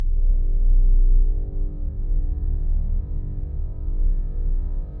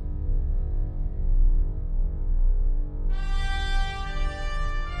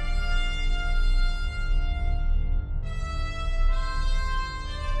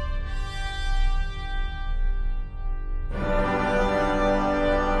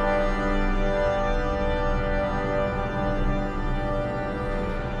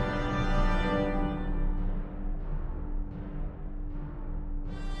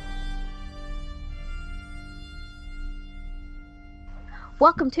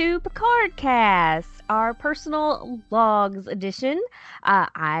Welcome to Picard Cast, our personal logs edition.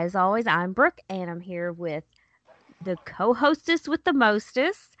 As always, I'm Brooke, and I'm here with the co-hostess with the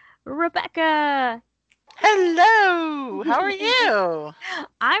mostest, Rebecca. Hello, how are you?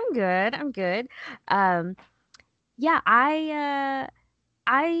 I'm good. I'm good. Um, yeah, I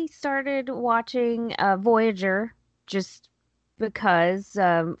started watching Voyager just because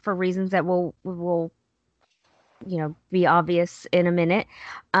for reasons that will be obvious in a minute.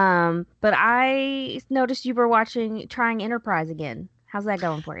 But I noticed you were trying Enterprise again. How's that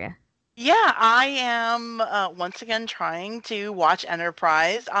going for you? Yeah, I am once again trying to watch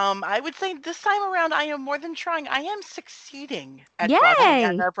Enterprise. I would say this time around I am more than trying. I am succeeding at watching Yay!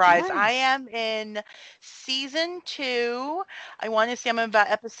 Enterprise. I Nice. am in season 2. I want to say I'm about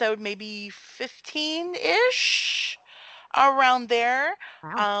episode maybe 15-ish, around there.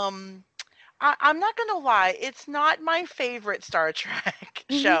 Wow. Um, I'm not gonna lie, it's not my favorite Star Trek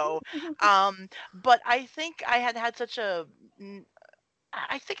show. But I think I had such a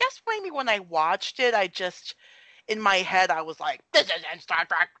I think that's maybe when I watched it, I just in my head I was like, "This isn't Star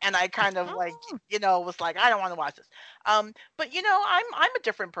Trek," and I kind of like, Oh. was like, "I don't want to watch this." But I'm a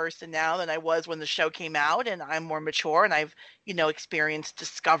different person now than I was when the show came out, and I'm more mature, and I've experienced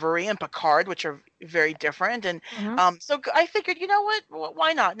Discovery and Picard, which are very different, and Hmm. I figured, you know what,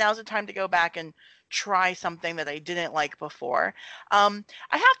 why not? Now's the time to go back and try something that I didn't like before. I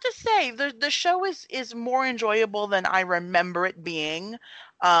have to say the show is more enjoyable than I remember it being.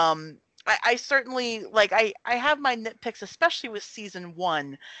 I certainly like I have my nitpicks, especially with season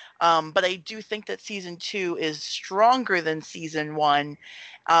 1, but I do think that season 2 is stronger than season 1,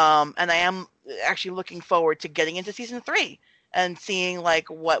 and I am actually looking forward to getting into season 3 and seeing like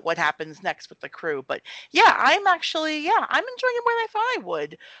what happens next with the crew. But yeah, I'm enjoying it more than I thought I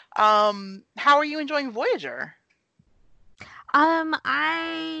would. How are you enjoying Voyager?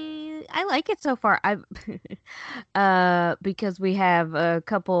 I like it so far. I because we have a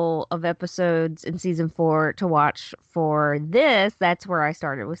couple of episodes in season 4 to watch for this. That's where I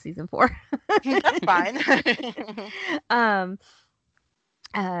started with season 4. That's fine. Um,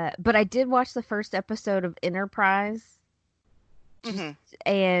 but I did watch the first episode of Enterprise, just Hmm.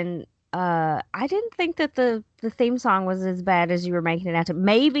 and I didn't think that the theme song was as bad as you were making it out to.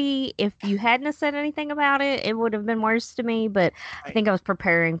 Maybe if you hadn't have said anything about it, it would have been worse to me, but I Right. think I was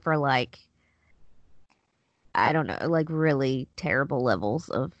preparing for like I don't know, like really terrible levels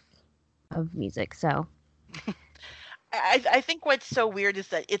of music. So, I think what's so weird is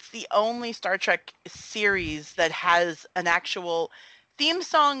that it's the only Star Trek series that has an actual theme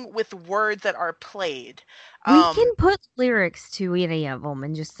song with words that are played. we Um, can put lyrics to any of them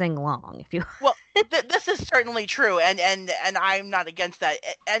and just sing along if you. well, this is certainly true, and I'm not against that.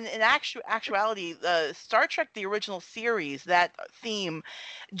 And in actuality, Star Trek, the original series, that theme,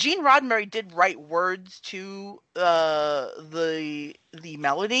 Gene Roddenberry did write words to the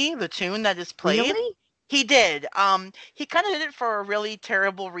melody, the tune that is played. Really? He did. He kind of did it for a really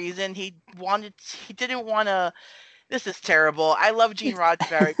terrible reason. He didn't want to. This is terrible. I love Gene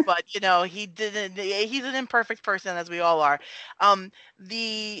Roddenberry, but he didn't. He's an imperfect person, as we all are.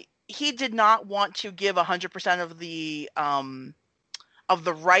 The He did not want to give 100% of the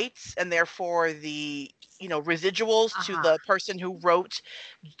rights and therefore the residuals to Uh-huh. the person who wrote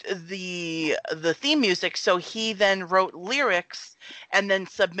the theme music, so he then wrote lyrics and then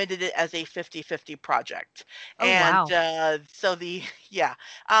submitted it as a 50-50 project. Oh, And wow. so the yeah,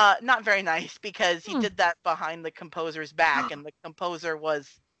 not very nice, because he Hmm. did that behind the composer's back, and the composer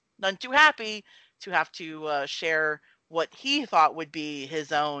was none too happy to have to share what he thought would be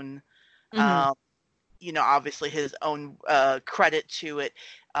his own, Hmm. um, obviously his own credit to it.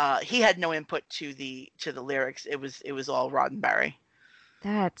 He had no input to the lyrics. It was all Roddenberry.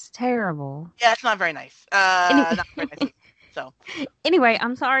 That's terrible. Yeah, it's not very nice. Anyway, Not very nice. So, anyway,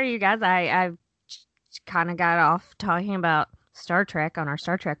 I'm sorry, you guys. I kind of got off talking about Star Trek on our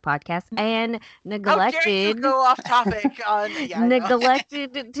Star Trek podcast and how dare you neglected go off topic on? Yeah, I know.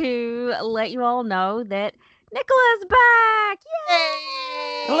 neglected to let you all know that Nicola's back.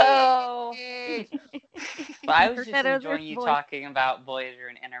 Hello. Yay! Well, I was Heard just that other enjoying you voice. talking about Voyager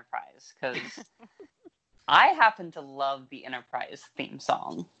and Enterprise because I happen to love the Enterprise theme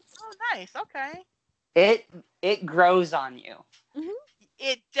song. Oh, nice. Okay. It grows on you. Hmm.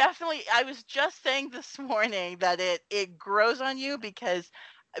 It definitely. I was just saying this morning that it grows on you, because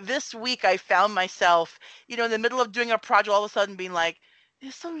this week I found myself, in the middle of doing a project, all of a sudden being like,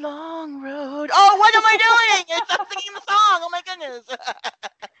 "It's a long road. Oh, what am I doing? It's I'm singing the song. Oh my goodness."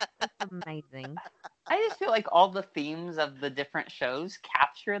 That's amazing. I just feel like all the themes of the different shows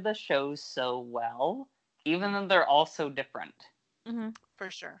capture the shows so well, even though they're all so different. Hmm.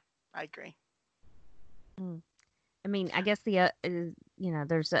 for sure. I agree. Mm. I mean, I guess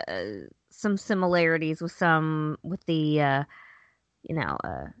there's some similarities with the you know,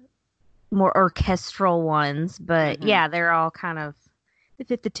 uh, more orchestral ones, but Hmm. yeah, they're all kind of they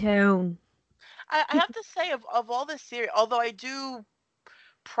fit the tone. I have to say, of all this series, although I do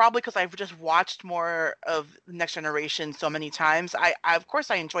probably because I've just watched more of Next Generation so many times. I of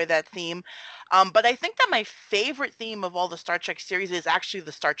course I enjoy that theme, but I think that my favorite theme of all the Star Trek series is actually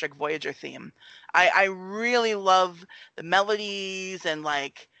the Star Trek Voyager theme. I really love the melodies and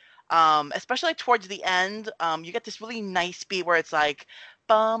like, especially like towards the end, you get this really nice beat where it's like.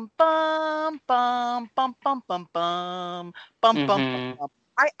 Bum bum bum bum bum bum bum bum bum bum Hmm. bum.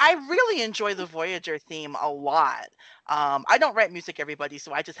 I really enjoy the Voyager theme a lot. I don't write music, everybody,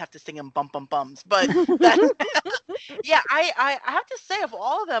 so I just have to sing them bum bum bums. But that, yeah, I have to say, of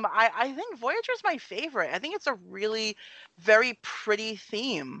all of them, I think Voyager is my favorite. I think it's a really very pretty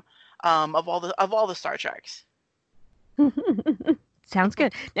theme, of all the Star Treks. Sounds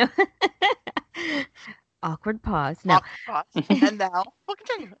good. No. Awkward pause. No. Awkward pause. And now we'll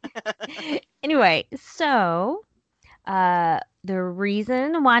continue. Anyway, so the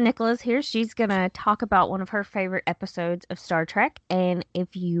reason why Nicola's here, she's gonna talk about one of her favorite episodes of Star Trek, and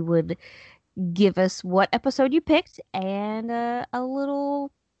if you would give us what episode you picked and a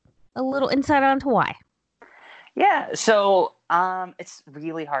little insight onto why. Yeah, so it's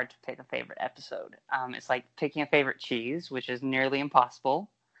really hard to pick a favorite episode. It's like picking a favorite cheese, which is nearly impossible.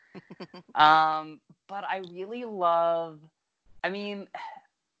 But I really love. I mean,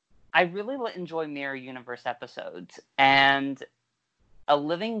 I really enjoy Mirror Universe episodes, and A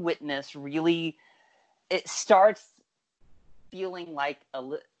Living Witness really it starts feeling like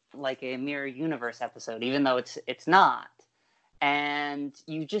a Mirror Universe episode, even though it's not. And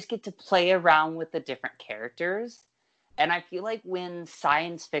you just get to play around with the different characters. And I feel like when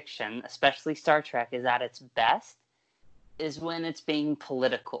science fiction, especially Star Trek, is at its best, is when it's being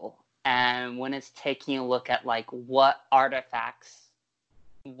political and when it's taking a look at like what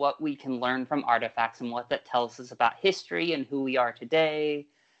we can learn from artifacts and what that tells us about history and who we are today,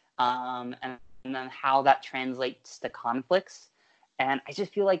 and then how that translates to conflicts. And I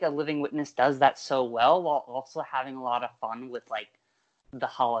just feel like A Living Witness does that so well while also having a lot of fun with like the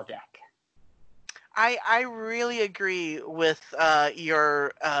holodeck. I really agree with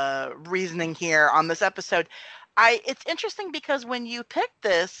your reasoning here on this episode. It's interesting because when you picked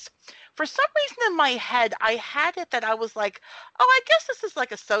this, for some reason in my head, I had it that I was like, oh, I guess this is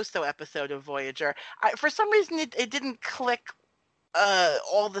like a so-so episode of Voyager. For some reason, it didn't click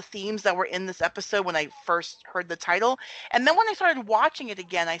all the themes that were in this episode when I first heard the title. And then when I started watching it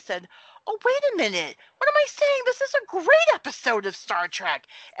again, I said, oh, wait a minute. What am I saying? This is a great episode of Star Trek.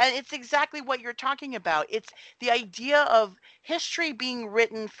 And it's exactly what you're talking about. It's the idea of history being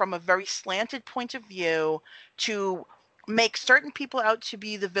written from a very slanted point of view to make certain people out to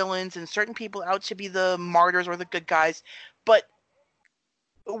be the villains and certain people out to be the martyrs or the good guys. But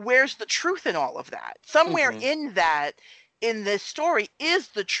where's the truth in all of that? Somewhere Mm-hmm. in that, in this story, is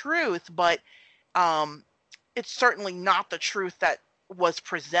the truth, but um, it's certainly not the truth that was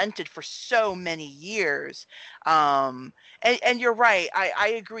presented for so many years. Um, and you're right. I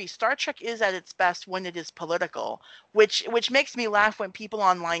agree. Star Trek is at its best when it is political, which makes me laugh when people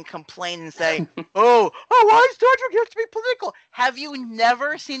online complain and say, "Oh, why Star Trek has to be political?" Have you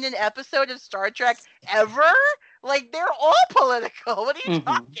never seen an episode of Star Trek ever? Like they're all political. What are you Mm-hmm.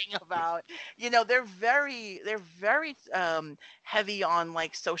 talking about? They're very heavy on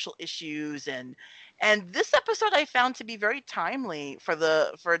like social issues and this episode I found to be very timely for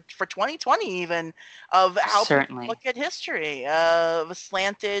 2020 even of how people look Certainly. at history, of a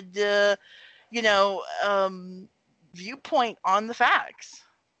slanted you know um, viewpoint on the facts.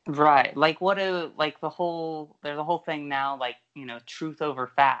 Right. Like there's a whole thing now, like, truth over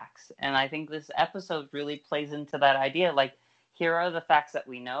facts. And I think this episode really plays into that idea. Like, here are the facts that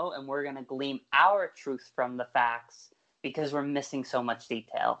we know, and we're going to glean our truth from the facts because we're missing so much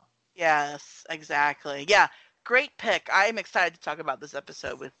detail. Yes, exactly. Yeah, great pick. I'm excited to talk about this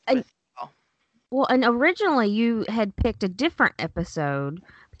episode And with you all. well, and originally you had picked a different episode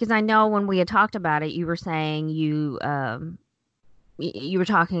because I know when we had talked about it, you were saying you were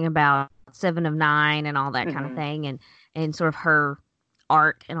talking about Seven of Nine and all that kind of Hmm. thing, and sort of her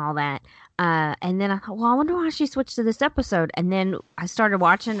arc and all that. And then I thought, well, I wonder why she switched to this episode. And then I started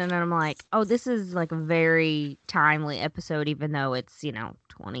watching, and I'm like, oh, this is like a very timely episode, even though it's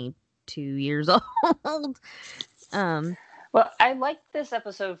 22 years old. Um, Well, I like this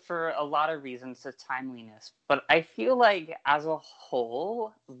episode for a lot of reasons of timeliness, but I feel like as a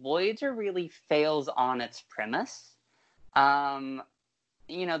whole, Voyager really fails on its premise. Um,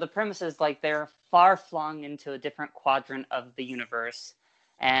 the premise is like they're far flung into a different quadrant of the universe,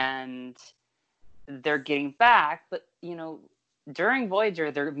 and they're getting back, but during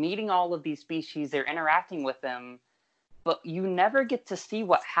Voyager, they're meeting all of these species, they're interacting with them, but you never get to see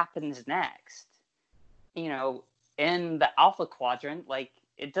what happens next. In the Alpha Quadrant, like,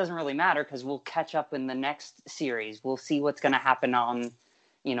 it doesn't really matter because we'll catch up in the next series. We'll see what's going to happen on,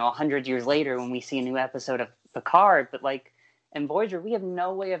 100 years later when we see a new episode of Picard. But, like, in Voyager, we have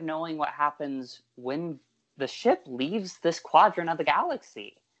no way of knowing what happens when the ship leaves this quadrant of the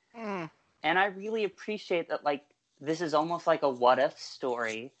galaxy. Mm. And I really appreciate that, like, this is almost like a what-if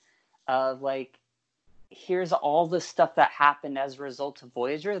story of, like, here's all the stuff that happened as a result of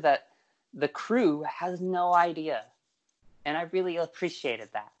Voyager that the crew has no idea. And I really appreciated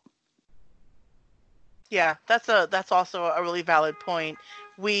that. Yeah, that's also a really valid point.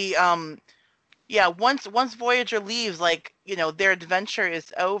 We once Voyager leaves, like, their adventure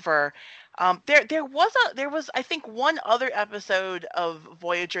is over. There was I think one other episode of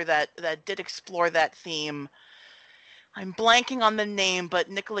Voyager that did explore that theme. I'm blanking on the name, but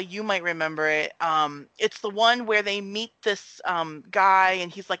Nicola, you might remember it. It's the one where they meet this guy,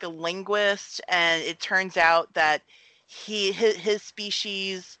 and he's like a linguist, and it turns out that his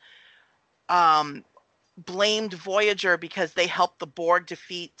species blamed Voyager because they helped the Borg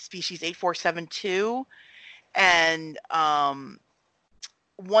defeat species 8472, and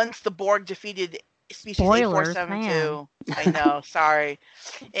once the Borg defeated species Spoilers, 8472, man. I know, sorry,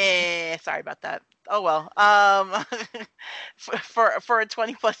 sorry about that. Oh well. For a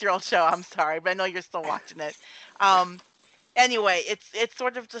 20-plus-year-old show, I'm sorry, but I know you're still watching it. Anyway, it's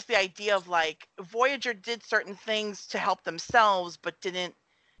sort of just the idea of, like, Voyager did certain things to help themselves, but didn't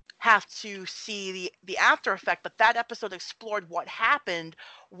have to see the after effect. But that episode explored what happened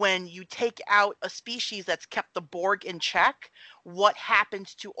when you take out a species that's kept the Borg in check. What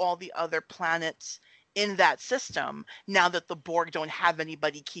happens to all the other planets in that system now that the Borg don't have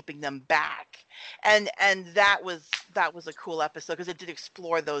anybody keeping them back? And that was a cool episode because it did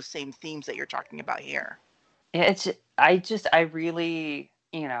explore those same themes that you're talking about here. Yeah, I really,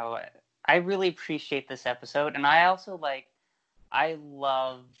 I really appreciate this episode, and I also I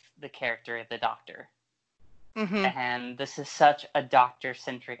love the character of the Doctor. Mm-hmm. And this is such a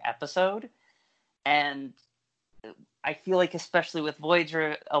Doctor-centric episode. And I feel like, especially with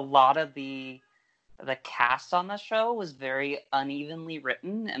Voyager, a lot of the cast on the show was very unevenly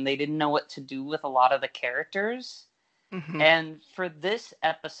written, and they didn't know what to do with a lot of the characters. Mm-hmm. And for this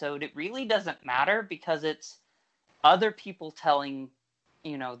episode, it really doesn't matter because it's other people telling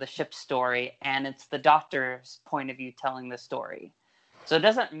the ship's story, and it's the Doctor's point of view telling the story. So it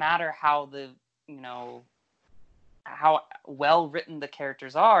doesn't matter how how well written the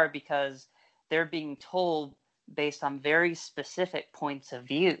characters are, because they're being told based on very specific points of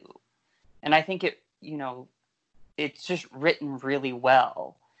view. And I think it's just written really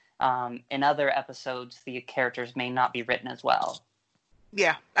well. In other episodes, the characters may not be written as well.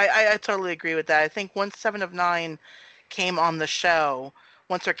 Yeah, I totally agree with that. I think once Seven of Nine came on the show,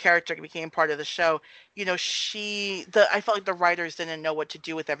 once her character became part of the show, I felt like the writers didn't know what to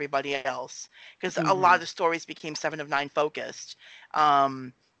do with everybody else because a lot of the stories became Seven of Nine focused.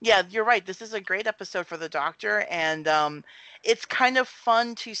 Yeah, you're right. This is a great episode for the Doctor, and it's kind of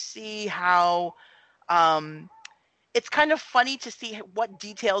fun to see how. It's kind of funny to see what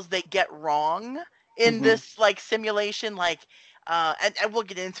details they get wrong in this simulation, and we'll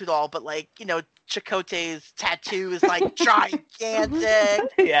get into it all, but Chakotay's tattoo is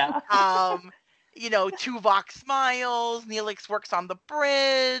gigantic. Yeah. Tuvok smiles. Neelix works on the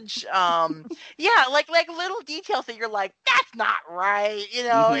bridge. Yeah, like little details that you're like, that's not right.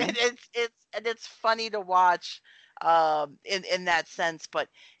 And it's funny to watch in that sense. But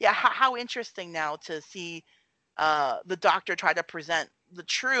yeah, how interesting now to see the Doctor try to present the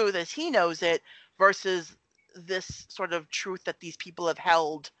truth as he knows it versus this sort of truth that these people have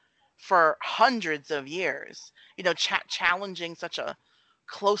held for hundreds of years, challenging such a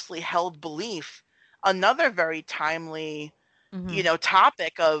closely held belief. Another very timely,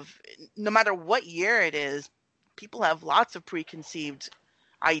 topic of no matter what year it is, people have lots of preconceived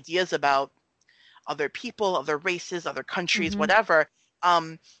ideas about other people, other races, other countries, whatever.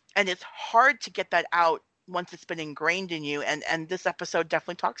 And it's hard to get that out once it's been ingrained in you. And this episode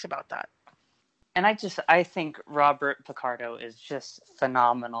definitely talks about that. And I think Robert Picardo is just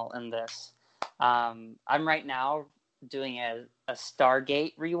phenomenal in this. I'm right now doing a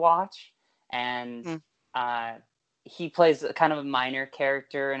Stargate rewatch, and he plays a kind of a minor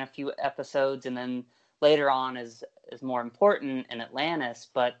character in a few episodes, and then later on is more important in Atlantis.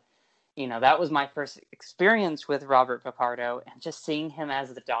 But that was my first experience with Robert Picardo, and just seeing him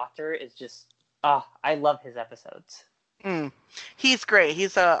as the Doctor is just, I love his episodes. He's great.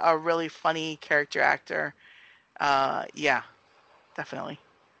 He's a really funny character actor. Yeah, definitely.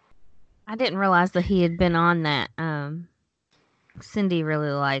 I didn't realize that he had been on that. Cindy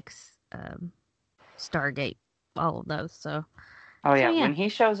really likes Stargate, all of those. So. Oh yeah, yeah. When he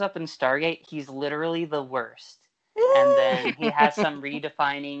shows up in Stargate, he's literally the worst. And then he has some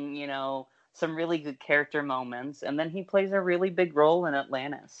redefining, some really good character moments, and then he plays a really big role in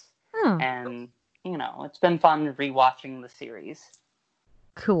Atlantis. Oh. And it's been fun rewatching the series.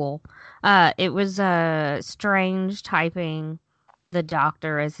 Cool. It was strange typing the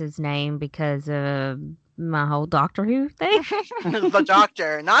Doctor as his name because of my whole Doctor Who thing. The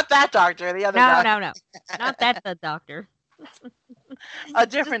Doctor, not that Doctor, the other Doctor. No, not that the Doctor. A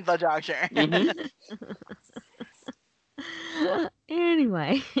different The Doctor. Mm-hmm.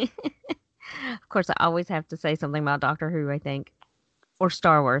 Anyway, of course, I always have to say something about Doctor Who, I think, or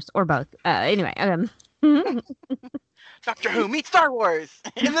Star Wars, or both. Anyway, Doctor Who meets Star Wars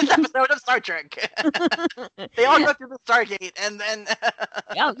in this episode of Star Trek. They all go through the Stargate, and then.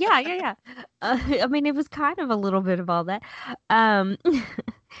 Oh yeah. I mean, it was kind of a little bit of all that.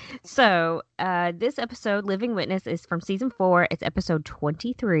 So this episode, Living Witness, is from season 4. It's episode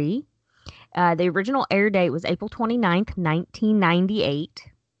 23. The original air date was April 29th, 1998.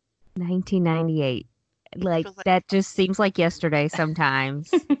 1998. Like that just seems like yesterday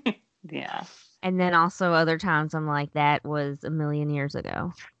sometimes. Yeah. And then also other times I'm like, that was a million years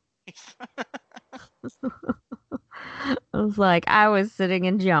ago. I was like, I was sitting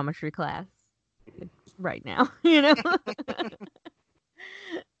in geometry class right now,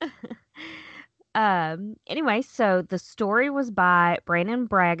 Anyway, so the story was by Brannon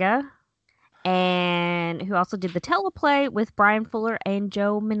Braga, and who also did the teleplay with Brian Fuller and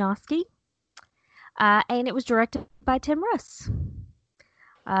Joe Minosky. And it was directed by Tim Russ.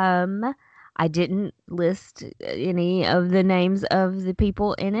 I didn't list any of the names of the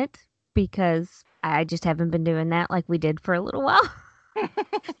people in it because I just haven't been doing that like we did for a little while.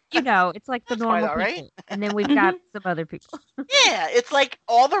 It's like the normal people. Right? And then we've got some other people. Yeah, it's like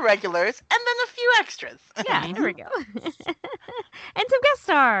all the regulars and then a few extras. Yeah, there we go. And some guest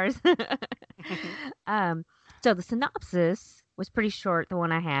stars. So the synopsis was pretty short, the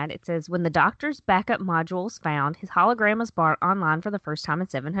one I had. It says, when the Doctor's backup module is found, his hologram was brought online for the first time in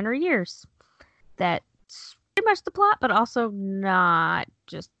 700 years. That's pretty much the plot, but also not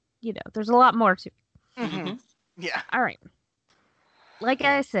just, there's a lot more to it. Mm-hmm. Yeah. All right. Like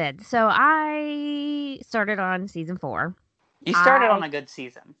I said, so I started on season 4. You started on a good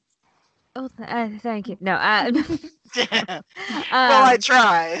season. Oh, thank you. No, well, I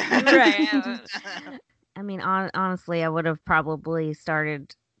try. Right. I mean, honestly, I would have probably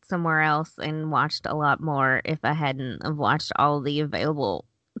started somewhere else and watched a lot more if I hadn't have watched all the available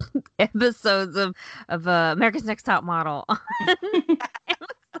episodes of America's Next Top Model.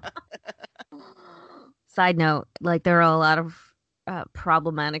 Side note, like there are a lot of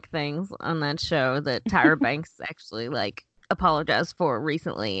problematic things on that show that Tyra Banks actually apologized for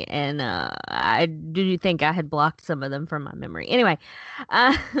recently, and I do think I had blocked some of them from my memory. Anyway,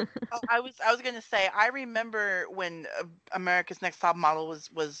 I was gonna say, I remember when America's Next Top Model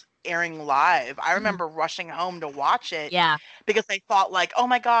was airing live. I remember rushing home to watch it. Yeah, because I thought oh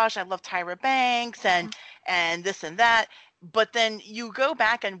my gosh, I love Tyra Banks and this and that. But then you go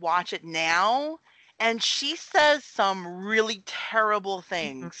back and watch it now, and she says some really terrible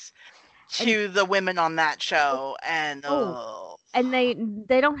things to the women on that show, and and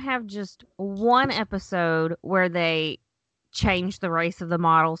they don't have just one episode where they change the race of the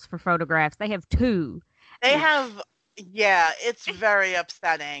models for photographs. They have 2. They have, it's very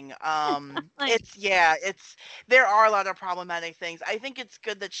upsetting. There are a lot of problematic things. I think it's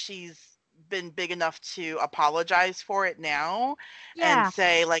good that she's been big enough to apologize for it now and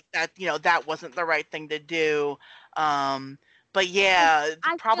say that that wasn't the right thing to do. But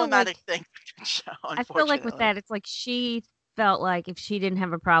problematic thing. I feel like with that, it's like she felt like if she didn't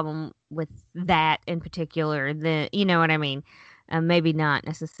have a problem with that in particular, then you know what I mean. Maybe not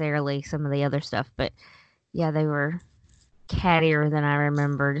necessarily some of the other stuff, but yeah, they were cattier than I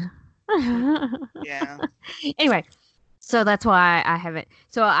remembered. Yeah. Anyway, so that's why I haven't.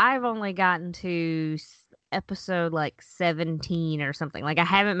 So I've only gotten to episode 17 or something. I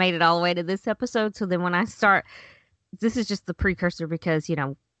haven't made it all the way to this episode. So then when I start. This is just the precursor because,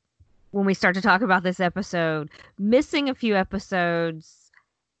 when we start to talk about this episode, missing a few episodes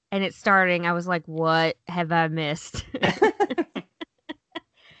and it's starting, I was like, what have I missed?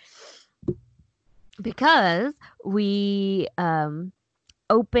 Because we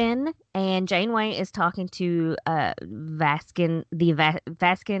open, and Janeway is talking to Vaskin, the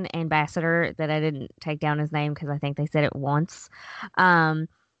Vaskin ambassador that I didn't take down his name because I think they said it once.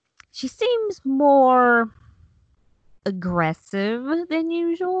 She seems more aggressive than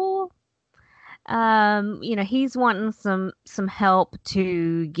usual. He's wanting some help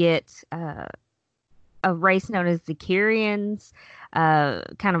to get a race known as the Kyrians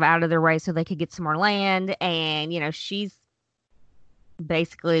kind of out of their way so they could get some more land. And, she's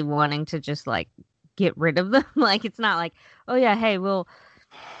basically wanting to just like get rid of them. Like, it's not like, oh yeah, hey, we'll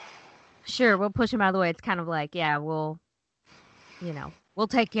push them out of the way. It's kind of like, yeah, we'll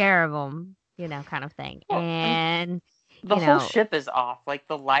take care of them, kind of thing. Well, and the whole ship is off. Like,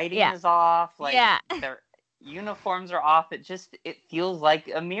 the lighting is off. Like, their uniforms are off. It feels like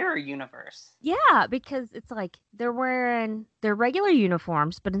a mirror universe. Yeah, because it's like they're wearing their regular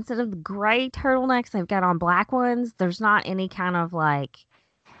uniforms, but instead of the gray turtlenecks, they've got on black ones. There's not any kind of like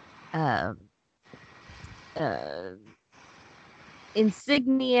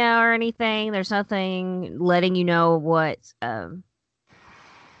insignia or anything. There's nothing letting you know what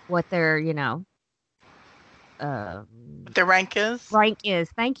their the rank is. Rank is.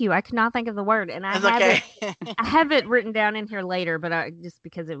 Thank you. I could not think of the word, and I have it written down in here later, but just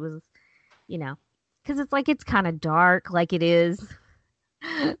because it was, because it's like it's kind of dark, like it is,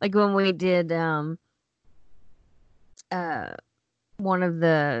 like when we did one of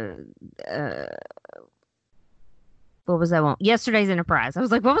the what was that one? Yesterday's Enterprise. I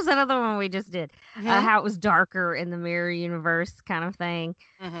was like, what was that other one we just did? How it was darker in the mirror universe kind of thing,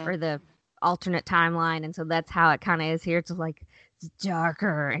 or the alternate timeline, and so that's how it kind of is here. It's like it's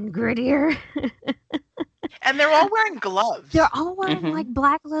darker and grittier. And they're all wearing gloves. They're all wearing like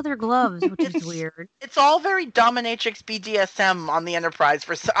black leather gloves, which is weird. It's all very dominatrix BDSM on the Enterprise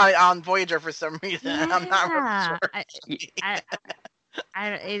on Voyager for some reason. Yeah. I'm not really sure.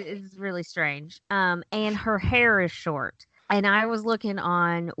 It is really strange. And her hair is short. And I was looking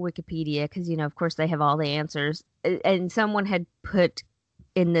on Wikipedia because of course they have all the answers, and someone had put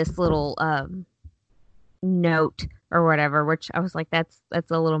in this little note or whatever, which I was like, that's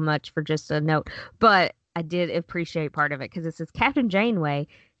a little much for just a note, but I did appreciate part of it because it says Captain Janeway,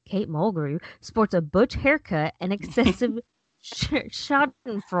 Kate Mulgrew, sports a butch haircut and excessive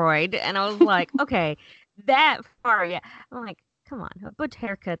Schadenfreude, and I was like, okay, that far, yeah. I'm like, come on, a butch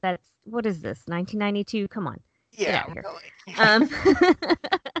haircut. That's what is this? 1992? Come on, yeah, get out really.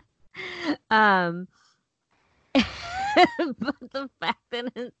 But the fact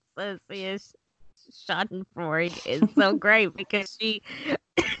that it says he is Schadenfreude is so great because she's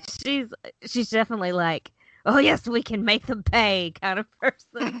definitely like, oh yes, we can make them pay kind of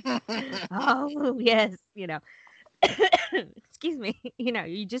person. Oh yes, excuse me,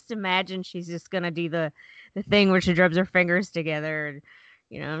 you just imagine she's just gonna do the thing where she rubs her fingers together, and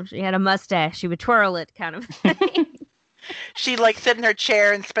she had a mustache, she would twirl it kind of thing. She'd like sit in her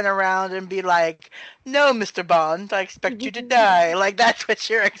chair and spin around and be like, no, Mr. Bond, I expect you to die. Like, that's what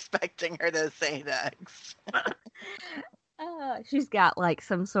you're expecting her to say next. She's got like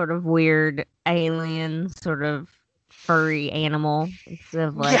some sort of weird alien sort of furry animal instead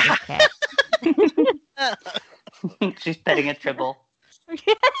of like a cat. She's petting a tribble.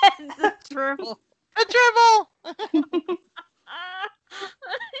 Yes, a tribble. A tribble!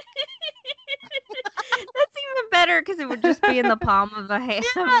 That's even better because it would just be in the palm of a hand.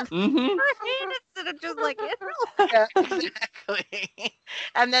 Yeah. Instead of just like yeah, exactly.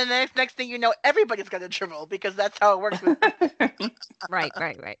 And then the next thing you know, everybody's got a tribble because that's how it works with Right.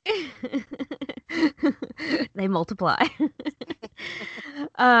 They multiply.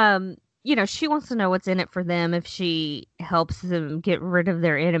 She wants to know what's in it for them if she helps them get rid of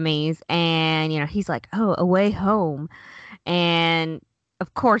their enemies. And, he's like, oh, a way home. And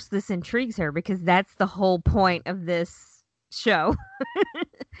of course, this intrigues her because that's the whole point of this show.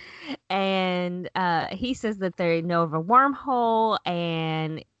 And he says that they know of a wormhole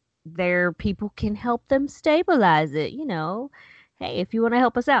and their people can help them stabilize it. Hey, if you want to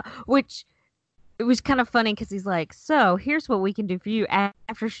help us out, which it was kind of funny because he's like, so here's what we can do for you,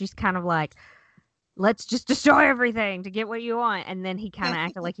 after she's kind of like, let's just destroy everything to get what you want. And then he kind of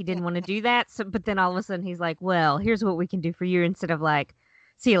acted like he didn't want to do that. So, but then all of a sudden he's like, well, here's what we can do for you, instead of like,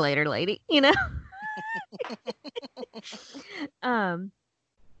 see you later, lady,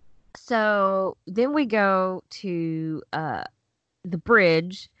 So then we go to the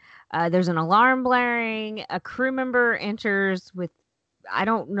bridge. There's an alarm blaring. A crew member enters with, I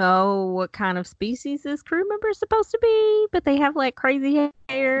don't know what kind of species this crew member is supposed to be, but they have like crazy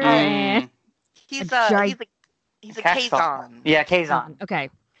hair. And he's a Kazon. Yeah, Kazon. Okay.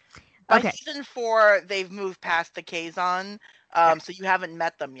 By season 4, they've moved past the Kazon. So you haven't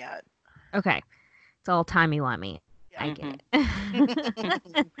met them yet. Okay. It's all timey-wimey. Yeah. I get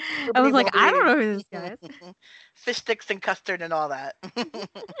Mm-hmm. it. I was like, I don't know who this guy is. Fish sticks and custard and all that.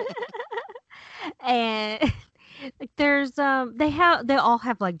 And like there's they all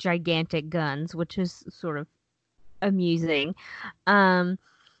have like gigantic guns, which is sort of amusing. Um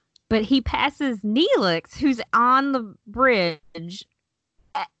but he passes Neelix, who's on the bridge,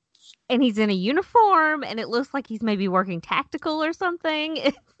 a- and he's in a uniform, and it looks like he's maybe working tactical or something.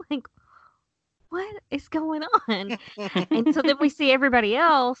 It's like, what is going on? And so then we see everybody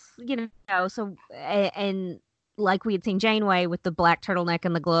else, so and like we had seen Janeway with the black turtleneck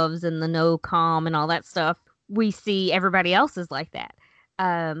and the gloves and the no comm and all that stuff. We see everybody else is like that.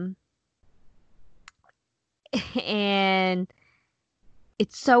 Um and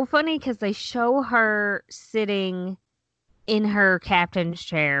it's so funny because they show her sitting in her captain's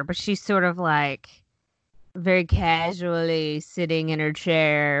chair, but she's sort of like very casually sitting in her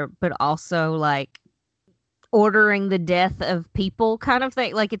chair, but also like ordering the death of people kind of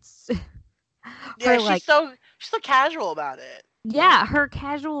thing. Like it's Yeah, her like she's so casual about it. yeah, her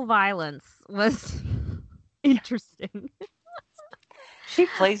casual violence was interesting. She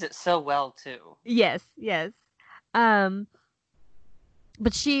plays it so well too. Yes, yes. But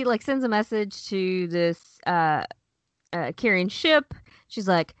she like sends a message to this carrying ship. She's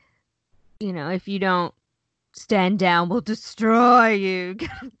like, if you don't stand down, we'll destroy you.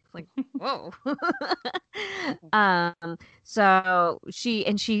 It's like, whoa. So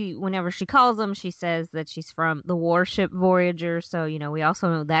she whenever she calls them, she says that she's from the warship Voyager. So, we also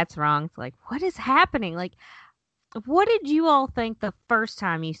know that's wrong. It's like, what is happening? Like, what did you all think the first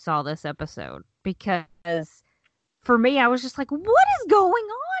time you saw this episode? Because for me, I was just like, what is going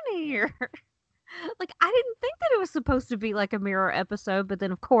on here? Like, I didn't think that it was supposed to be like a mirror episode, but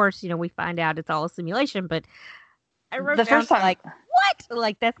then of course, we find out it's all a simulation. But I wrote The down first time- like, what?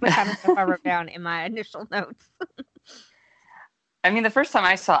 Like, that's the kind of stuff I wrote down in my initial notes. I mean, the first time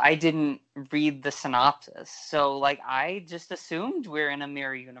I saw, I didn't read the synopsis, so like I just assumed we're in a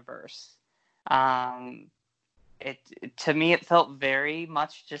mirror universe. To me, it felt very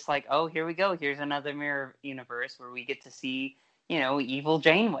much just like, oh, here we go. Here's another mirror universe where we get to see, evil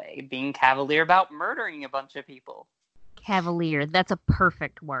Janeway being cavalier about murdering a bunch of people. Cavalier. That's a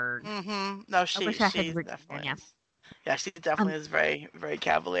perfect word. Mm-hmm. No, I wish I had she written definitely that, is. Yeah, she definitely is very, very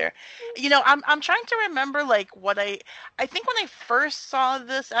cavalier. I'm trying to remember like what I think when I first saw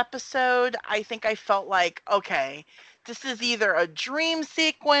this episode, I think I felt like, okay, this is either a dream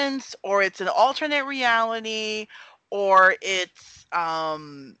sequence or it's an alternate reality or it's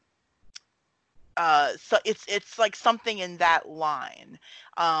so it's like something in that line.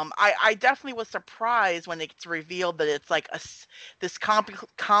 I definitely was surprised when it's revealed that it's like this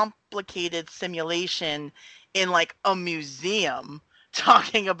complicated simulation in like a museum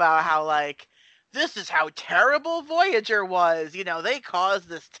talking about how like this is how terrible Voyager was. They caused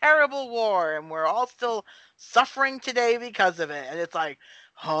this terrible war and we're all still suffering today because of it. And it's like,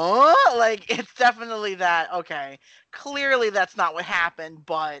 huh? Like it's definitely that. Okay, clearly that's not what happened,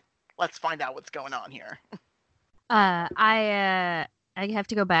 but let's find out what's going on here. I have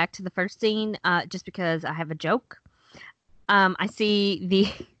to go back to the first scene just because I have a joke. I see the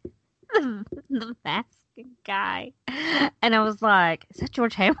masked guy, and I was like, "Is that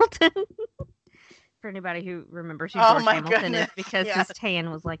George Hamilton?" For anybody who remembers who George Hamilton is, because his tan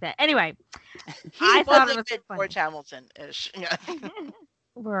was like that. Anyway, I thought it was a bit George Hamilton-ish. Yeah.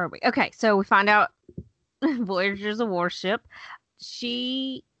 Where are we? Okay, so we find out Voyager's a warship.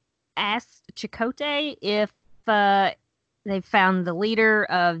 She asked Chakotay if they found the leader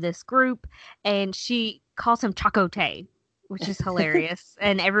of this group, and she calls him Chakotay, which is hilarious,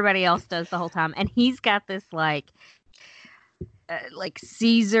 and everybody else does the whole time. And he's got this like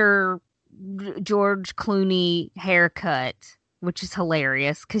Caesar George Clooney haircut, which is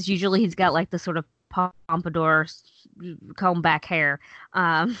hilarious because usually he's got like the sort of pompadour comb back hair,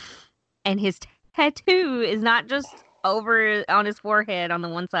 and his tattoo is not just over on his forehead on the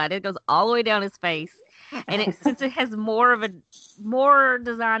one side; it goes all the way down his face. And since it has more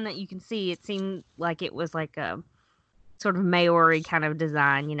design that you can see, it seemed like it was like a sort of Maori kind of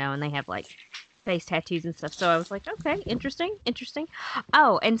design, and they have like face tattoos and stuff. So I was like, okay, interesting.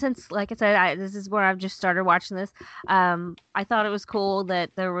 Oh, and since, like I said, this is where I've just started watching this. I thought it was cool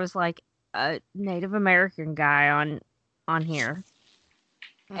that there was like a Native American guy on here,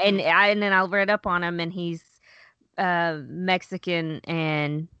 and then I read up on him, and he's Mexican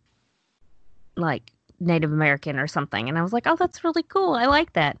and like Native American or something, and I was like, oh, that's really cool. I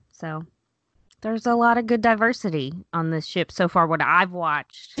like that. So there's a lot of good diversity on this ship so far, what I've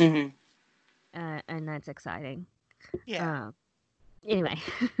watched. Mm-hmm. And that's exciting. Yeah. Anyway.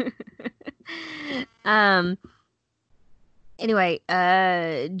 um. Anyway,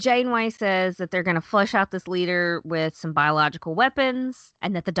 Janeway says that they're going to flush out this leader with some biological weapons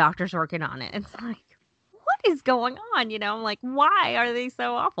and that the doctor's working on it. It's like, what is going on? I'm like, why are they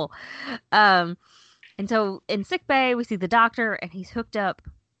so awful? And so in sickbay, we see the doctor and he's hooked up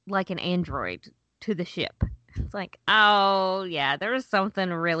like an android to the ship. It's like, oh, yeah, there was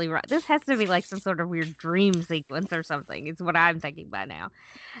something really wrong. This has to be like some sort of weird dream sequence or something. It's what I'm thinking by now.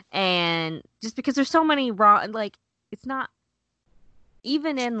 And just because there's so many wrong, like, it's not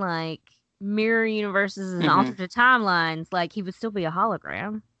even in like mirror universes and alternate timelines, like he would still be a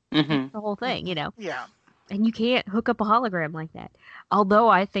hologram. That's the whole thing, Yeah. And you can't hook up a hologram like that. Although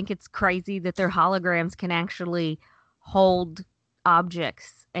I think it's crazy that their holograms can actually hold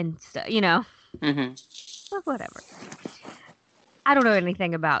objects and stuff, But whatever. I don't know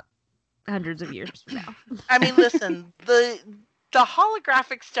anything about hundreds of years from now. I mean, listen, the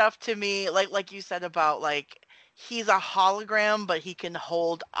holographic stuff to me, like you said about like he's a hologram, but he can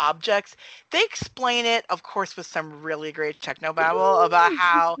hold objects. They explain it, of course, with some really great technobabble about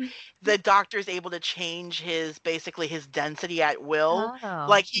how the doctor is able to change basically his density at will. Oh.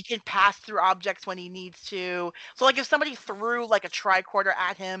 Like he can pass through objects when he needs to. So like if somebody threw like a tricorder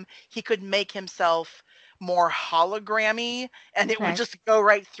at him, he could make himself more hologrammy and it would just go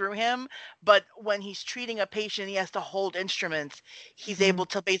right through him. But when he's treating a patient, he has to hold instruments. He's able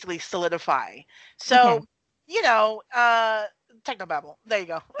to basically solidify. So technobabble. There you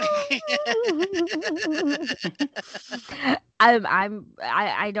go.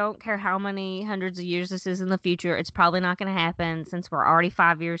 I don't care how many hundreds of years this is in the future. It's probably not going to happen since we're already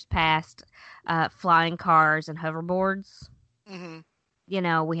 5 years past flying cars and hoverboards.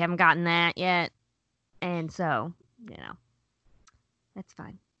 Mm-hmm. We haven't gotten that yet, and so that's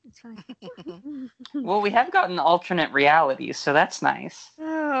fine. It's fine. Well, we have gotten alternate realities, so that's nice.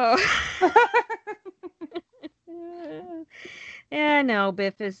 Oh. Yeah, no,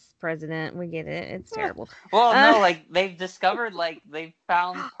 Biff is president. We get it. It's terrible. Well, no, like they've discovered, like they've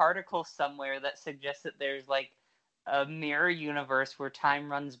found particles somewhere that suggest that there's like a mirror universe where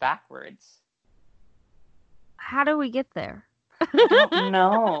time runs backwards. How do we get there? I don't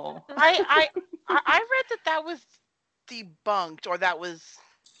know. I read that was debunked, or that was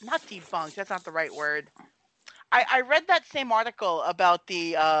not debunked. That's not the right word. I read that same article about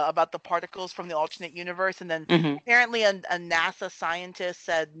the particles from the alternate universe, and then apparently a NASA scientist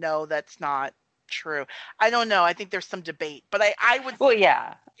said no, that's not true. I don't know. I think there's some debate, but I would. Well,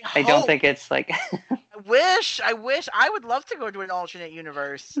 yeah. I don't think it's like. I wish. I would love to go to an alternate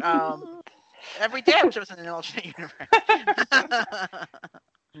universe. Every day I wish I was in an alternate universe.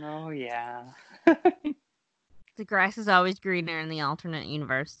 Oh yeah. The grass is always greener in the alternate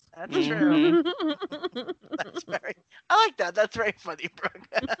universe. That's true. That's I like that. That's very funny, Brooke.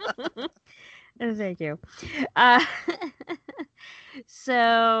 Thank you.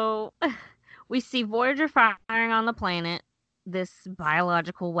 So we see Voyager firing on the planet this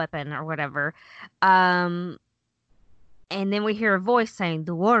biological weapon or whatever. And then we hear a voice saying,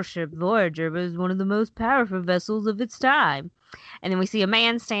 "The warship Voyager was one of the most powerful vessels of its time." And then we see a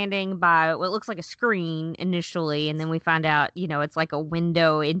man standing by what looks like a screen initially, and then we find out, it's like a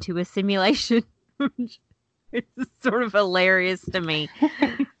window into a simulation. It's sort of hilarious to me.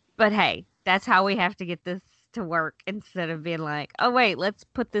 But hey, that's how we have to get this to work instead of being like, oh, wait, let's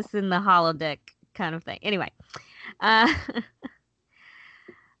put this in the holodeck kind of thing. Anyway.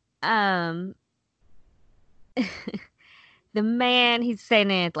 The man, he's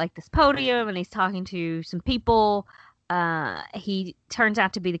standing at like this podium and he's talking to some people. He turns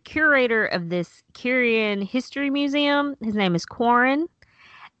out to be the curator of this Kyrian History Museum. His name is Quarren.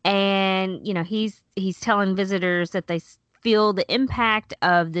 And, he's telling visitors that they feel the impact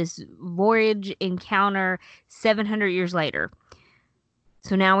of this voyage encounter 700 years later.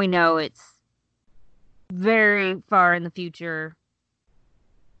 So now we know it's very far in the future.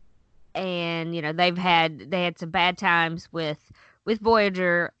 And, they had some bad times with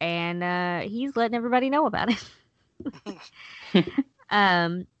Voyager, and he's letting everybody know about it.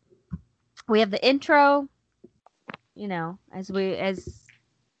 We have the intro, as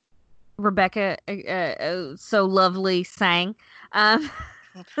Rebecca so lovely sang. Bum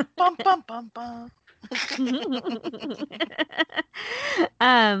bum bum bum.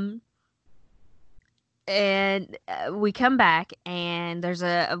 And we come back, and there's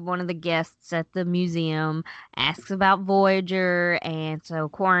one of the guests at the museum asks about Voyager, and so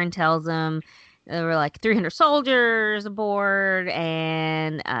Quarren tells them there were like 300 soldiers aboard,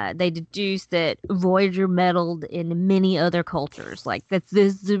 and they deduced that Voyager meddled in many other cultures. Like this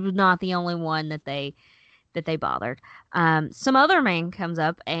was not the only one that they that they bothered. Some other man comes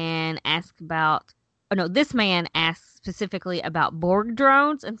up and asks about. Oh no, this man asks specifically about Borg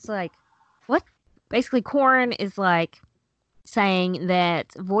drones, and it's like, what? Basically, Quarren is like saying that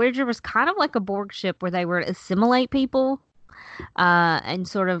Voyager was kind of like a Borg ship where they were to assimilate people, and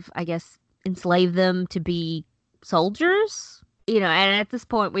sort of, I guess, enslave them to be soldiers. And at this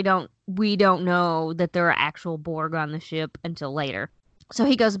point, we don't know that there are actual Borg on the ship until later. So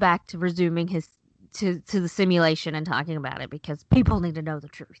he goes back to resuming his to the simulation and talking about it because people need to know the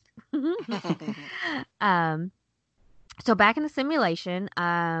truth. So back in the simulation,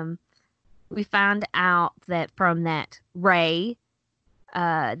 we found out that from that ray,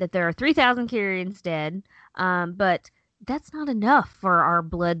 that there are 3,000 Kyrians dead, but that's not enough for our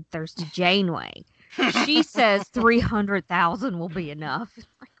bloodthirsty Janeway. She says 300,000 will be enough.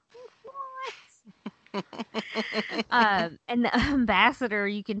 Like, what? And the ambassador,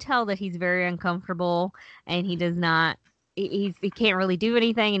 you can tell that he's very uncomfortable, and he does not. He can't really do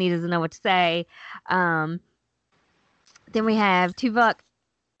anything, and he doesn't know what to say. Then we have Tuvok.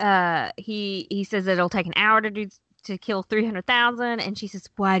 He says that it'll take an hour to kill 300,000, and she says,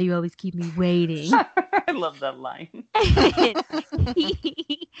 "Why do you always keep me waiting?" I love that line.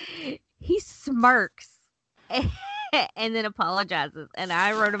 he smirks and then apologizes. And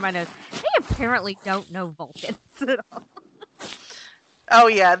I wrote in my notes, they apparently don't know Vulcans at all. Oh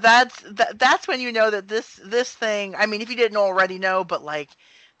yeah, that's when you know that this thing. I mean, if you didn't already know, but like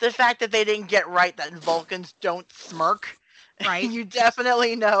the fact that they didn't get right that Vulcans don't smirk. Right. You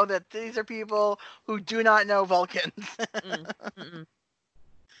definitely know that these are people who do not know Vulcans.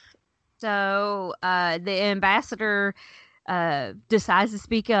 So the ambassador decides to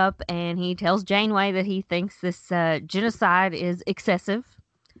speak up, and he tells Janeway that he thinks this genocide is excessive.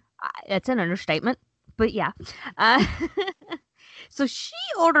 That's an understatement, but yeah. So she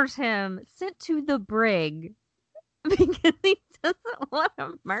orders him sent to the brig because he doesn't want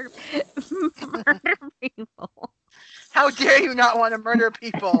to murder people. How dare you not want to murder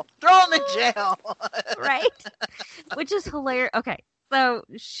people? Throw them in jail. Right? Which is hilarious. Okay, so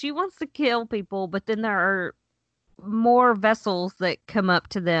she wants to kill people, but then there are more vessels that come up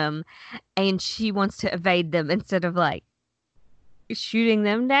to them, and she wants to evade them instead of, like, shooting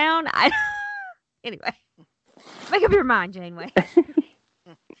them down. Anyway, make up your mind, Janeway.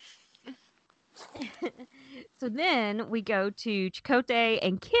 So then we go to Chakotay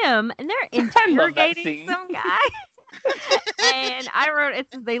and Kim, and they're interrogating some guy. And I wrote, it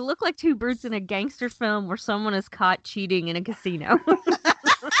says, they look like two brutes in a gangster film where someone is caught cheating in a casino.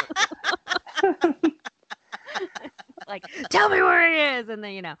 Like, tell me where he is, and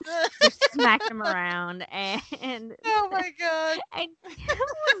then they smacked him around, and oh my god! And Kim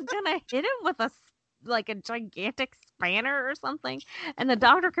was gonna hit him with a gigantic spanner or something, and the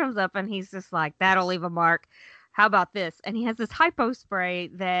doctor comes up and he's just like, that'll leave a mark. How about this? And he has this hypo spray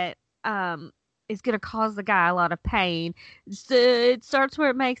that is going to cause the guy a lot of pain. So it starts where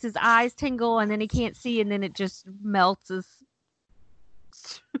it makes his eyes tingle, and then he can't see, and then it just melts his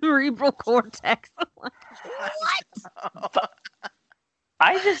cerebral cortex. I'm like, what?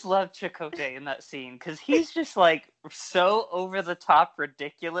 I just love Chakotay in that scene because he's just like so over the top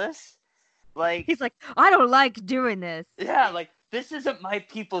ridiculous. Like, he's like, I don't like doing this. Yeah, like, this isn't my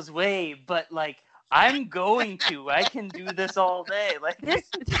people's way, but like, I'm going to. I can do this all day. Like,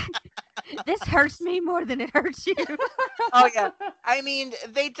 this hurts me more than it hurts you. Oh yeah, I mean,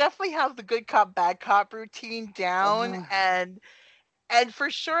 they definitely have the good cop bad cop routine down, and for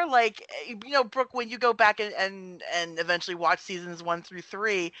sure, like, Brooke, when you go back and eventually watch seasons 1 through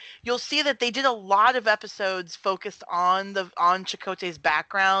 3, you'll see that they did a lot of episodes focused on Chakotay's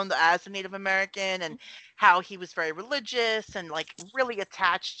background as a Native American and how he was very religious and like really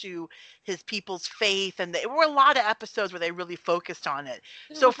attached to his people's faith, and there were a lot of episodes where they really focused on it.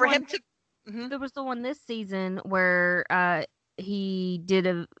 So for him to, there was the one this season where he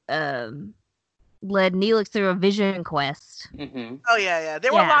did led Neelix through a vision quest. Mm-hmm. Oh yeah.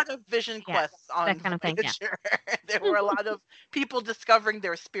 There were a lot of vision quests on that kind of thing. Voyager. There were a lot of people discovering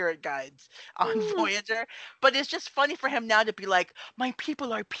their spirit guides on Voyager. But it's just funny for him now to be like, my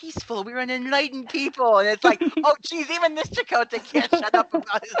people are peaceful. We're an enlightened people. And it's like, oh geez, even this Chakotay can't shut up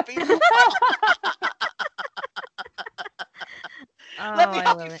about his people. Let me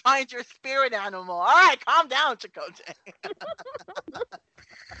help you find your spirit animal. All right, calm down, Chakotay.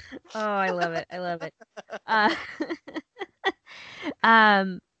 Oh, I love it.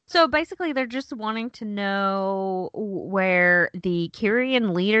 So basically, they're just wanting to know where the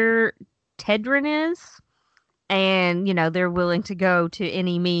Kyrian leader Tedrin is, and they're willing to go to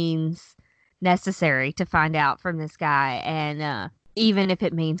any means necessary to find out from this guy, and even if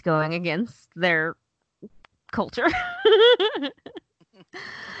it means going against their culture.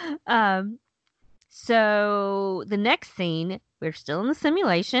 um, so the next scene, we're still in the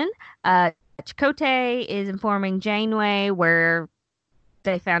simulation. Chakotay is informing Janeway where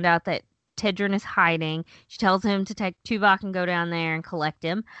they found out that Tedrin is hiding. She tells him to take Tuvok and go down there and collect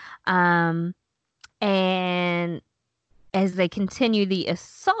him. And as they continue the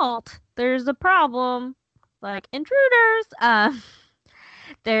assault, there's a problem. Like intruders.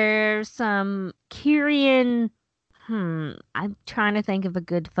 There's some Kyrian. I'm trying to think of a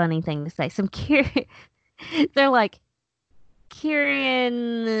good funny thing to say. Some Kyrian. They're like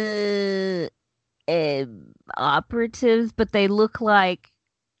Kyrian operatives, but they look like,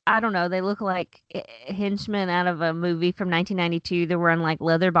 I don't know, they look like henchmen out of a movie from 1992. They're wearing like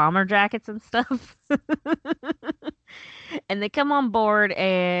leather bomber jackets and stuff. And they come on board,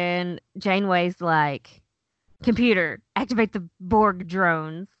 and Janeway's like, computer, activate the Borg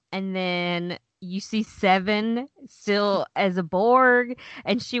drones. And then you see Seven still as a Borg,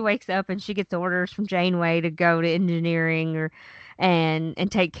 and she wakes up and she gets orders from Janeway to go to engineering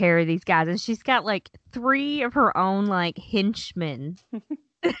and take care of these guys. And she's got like 3 of her own like henchmen.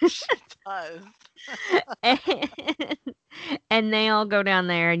 She does. and they all go down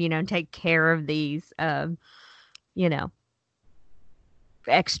there and take care of these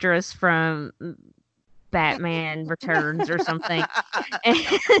extras from Batman Returns or something.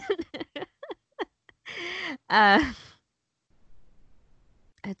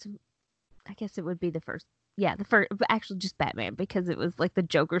 It's, I guess it would be the first. Yeah, the first, actually just Batman, because it was like the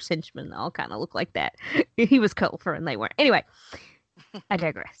Joker's henchmen all kind of look like that. He was Colfer and they weren't. Anyway, I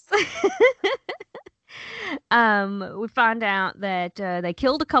digress. We find out that they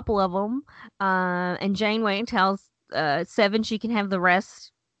killed a couple of them, and Janeway tells Seven she can have the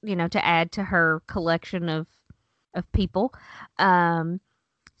rest, to add to her collection of people.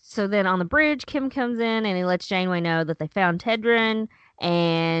 So then on the bridge, Kim comes in and he lets Janeway know that they found Tedrin,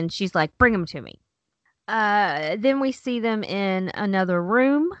 and she's like, "Bring him to me." Then we see them in another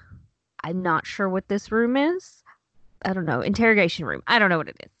room. I'm not sure what this room is. I don't know. Interrogation room. I don't know what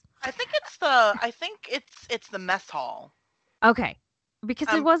it is. I think it's the mess hall. Okay. Because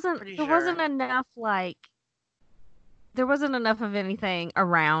there wasn't enough of anything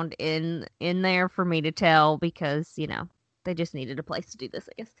around in there for me to tell, because, they just needed a place to do this,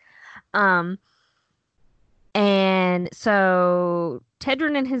 I guess. And so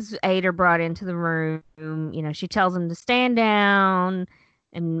Tedrin and his aide are brought into the room. She tells him to stand down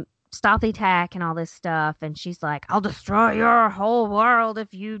and stop the attack and all this stuff. And she's like, "I'll destroy your whole world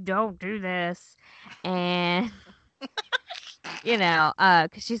if you don't do this." And,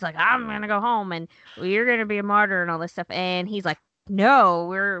 because she's like, "I'm going to go home and you're going to be a martyr," and all this stuff. And he's like, "No,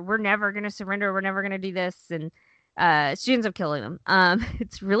 we're never going to surrender. We're never going to do this." And she ends up killing him.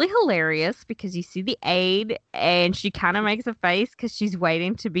 It's really hilarious because you see the aide and she kind of makes a face because she's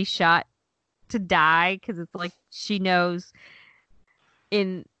waiting to be shot to die, because it's like she knows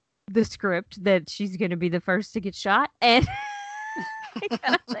in the script that she's going to be the first to get shot, and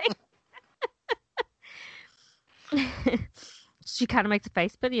kind of thing. She kind of makes a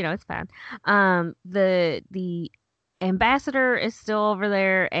face, but it's fine. The ambassador is still over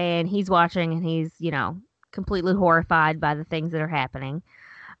there, and he's watching, and he's completely horrified by the things that are happening.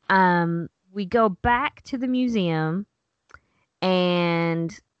 We go back to the museum,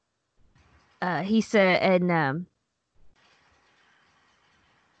 and he said, and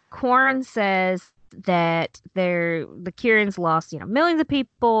Quarren says that the Kyrians lost, millions of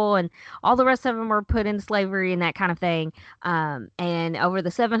people, and all the rest of them were put into slavery and that kind of thing. And over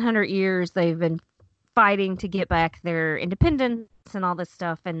the 700 years, they've been fighting to get back their independence and all this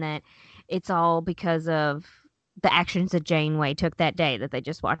stuff, and that it's all because of the actions that Janeway took that day that they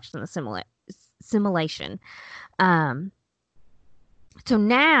just watched in the simulation. So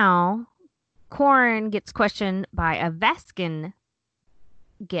now Quarren gets questioned by a Vascan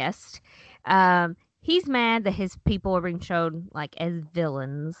guest. He's mad that his people are being shown like as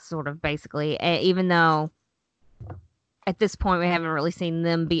villains, sort of, basically, even though at this point we haven't really seen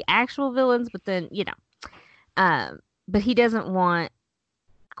them be actual villains. But then but he doesn't want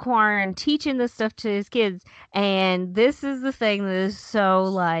Quarren teaching this stuff to his kids, and this is the thing that is so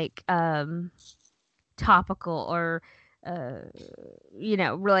like topical, or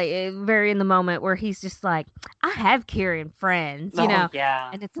really very in the moment, where he's just like, "I have Kyrian friends,"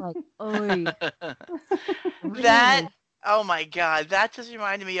 yeah, and it's like, "Oh, that, oh my god, that just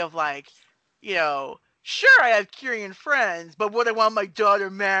reminded me of like, sure, I have Kyrian friends, but would I want my daughter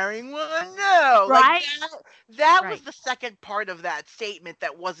marrying one? No. Right? Like that Right. was the second part of that statement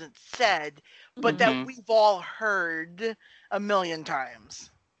that wasn't said, but Mhm. that we've all heard a million times.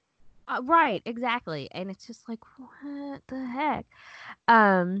 Right, exactly. And it's just like, what the heck?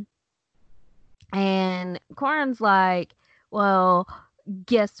 Um, and Corin's like, well,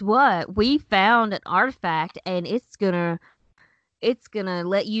 guess what? We found an artifact, and it's gonna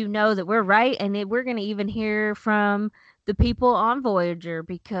let you know that we're right, and we're gonna even hear from the people on Voyager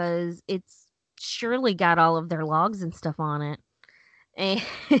because it's surely got all of their logs and stuff on it. And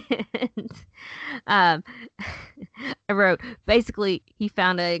um, I wrote basically he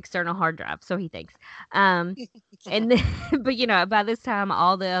found an external hard drive, so he thinks. Um, and then, but by this time,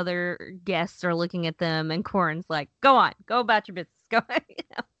 all the other guests are looking at them, and Corin's like, "Go on, go about your business, go,"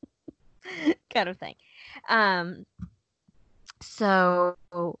 kind of thing. Um, so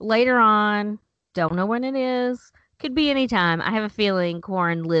later on, don't know when it is. Could be any time. I have a feeling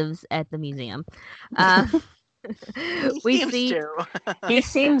Corin lives at the museum. He We seems see. to. He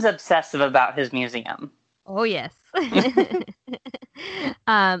seems obsessive about his museum. Oh yes.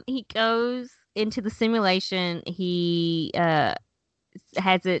 He goes into the simulation. He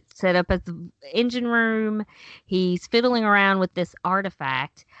has it set up as the engine room. He's fiddling around with this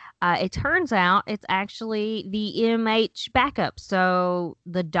artifact. It turns out it's actually the MH backup. So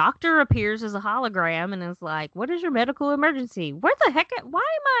the doctor appears as a hologram and is like, "What is your medical emergency? Where the heck? Why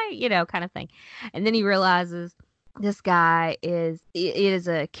am I?" Kind of thing. And then he realizes this guy it is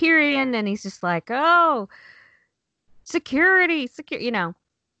a Kyrian, and he's just like, "Oh, security,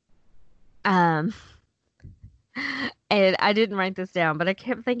 Um, and I didn't write this down, but I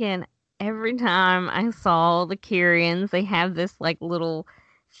kept thinking every time I saw the Kyrians, they have this like little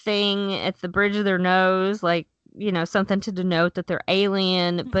thing at the bridge of their nose, like, something to denote that they're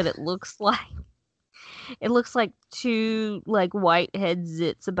alien, but it looks like two like whitehead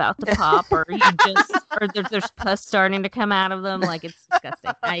zits about to pop, or there's pus starting to come out of them. Like, it's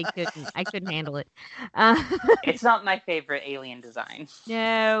disgusting. I couldn't handle it. Uh, It's not my favorite alien design.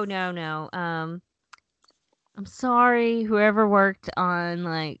 no, no, no. I'm sorry, whoever worked on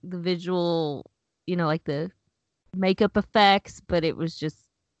like the visual, like the makeup effects, but it was just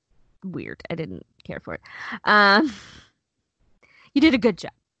weird. I didn't care for it. Um, you did a good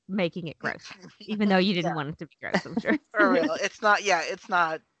job making it gross, even though you didn't Yeah. want it to be gross, I'm sure. For real. It's not. Yeah. It's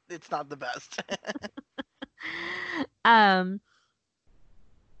not. It's not the best. Um,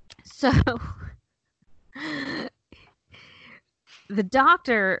 so the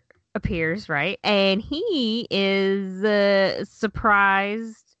doctor appears, right? And he is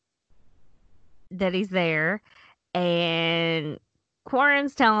surprised that he's there. And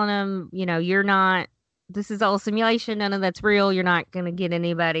Quarren's telling him, you're not, this is all simulation. None of that's real. You're not going to get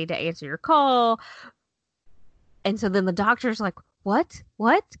anybody to answer your call. And so then the doctor's like, what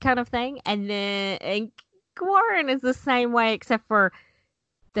kind of thing. And Quarren is the same way, except for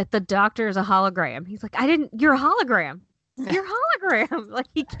that the doctor is a hologram. He's like, you're a hologram. You're a hologram. Like,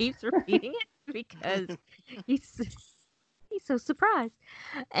 he keeps repeating it because he's so surprised.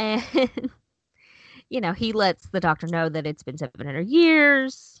 And he lets the doctor know that it's been 700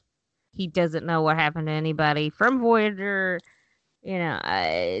 years. He doesn't know what happened to anybody from Voyager.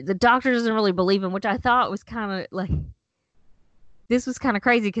 The doctor doesn't really believe him, which I thought was kind of like, this was kind of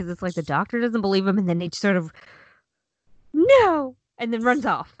crazy because it's like the doctor doesn't believe him, and then he sort of, no, and then runs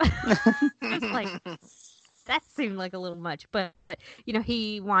off. It's like, that seemed like a little much, but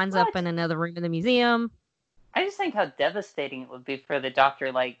he winds up in another room in the museum. I just think how devastating it would be for the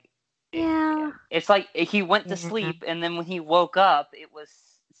doctor. Like, Yeah. it's like he went to sleep, and then when he woke up,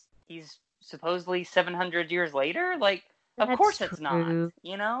 he's supposedly 700 years later. Like, of That's course it's true.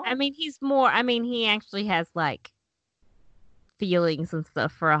 not. I mean, he actually has like feelings and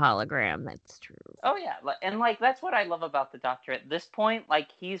stuff for a hologram. That's true. Oh yeah, and like that's what I love about the Doctor at this point. Like,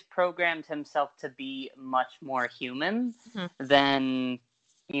 he's programmed himself to be much more human than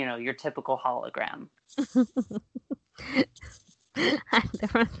your typical hologram. There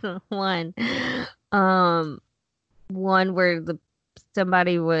was one where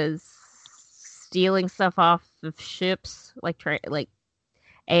somebody was stealing stuff off of ships,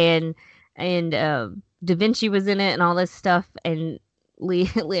 and Da Vinci was in it and all this stuff, and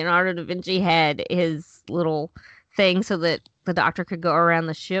Leonardo da Vinci had his little thing so that the doctor could go around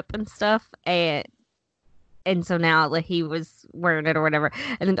the ship and stuff, and so now like he was wearing it or whatever,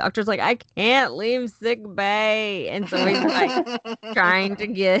 and the doctor's like, I can't leave sick bay, and so he's like trying to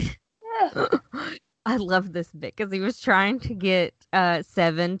get I love this bit because he was trying to get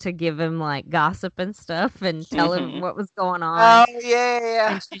Seven to give him like gossip and stuff and tell him what was going on. Oh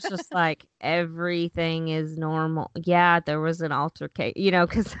yeah. And she's just like, everything is normal. Yeah, there was an altercation,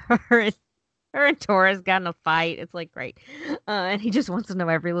 because her and Torres got in a fight. It's like, great. And he just wants to know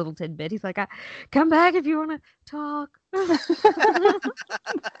every little tidbit. He's like, come back if you want to talk.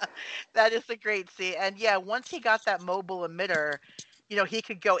 That is a great scene. And yeah, once he got that mobile emitter, he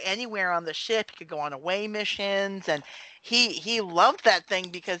could go anywhere on the ship. He could go on away missions, and he loved that thing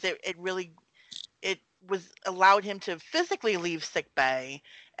because it really it was allowed him to physically leave sick bay.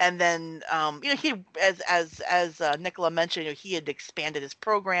 And then he, as Nicola mentioned, he had expanded his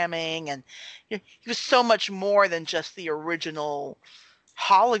programming, and he was so much more than just the original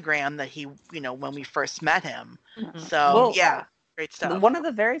hologram that he, when we first met him. So Well, yeah, great stuff. one of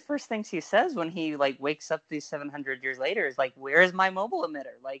the very first things he says when he like wakes up these 700 years later is like, "Where is my mobile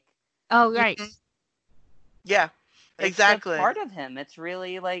emitter?" Like, Oh, right. Yeah, it's exactly. a part of him. It's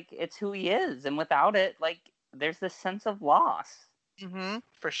really like it's who he is, and without it, like, there's this sense of loss.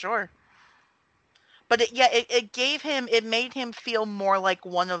 For sure. But it made him feel more like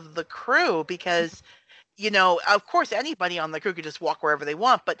one of the crew because, of course, anybody on the crew could just walk wherever they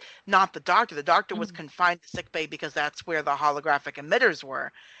want, but not the doctor. The doctor was confined to sickbay because that's where the holographic emitters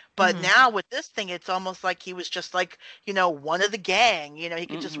were. But now with this thing, it's almost like he was just like, one of the gang. He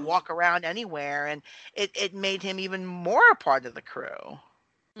could just walk around anywhere, and it made him even more a part of the crew.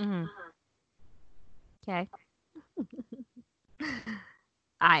 Okay.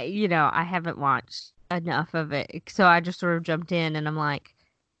 I haven't watched enough of it, so I just sort of jumped in, and I'm like,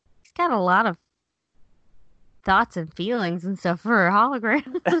 he's got a lot of thoughts and feelings and stuff for a hologram.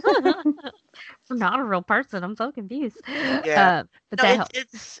 For not a real person. I'm so confused. Yeah. But No, that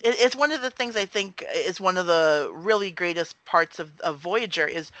helps. it's one of the things I think is one of the really greatest parts of Voyager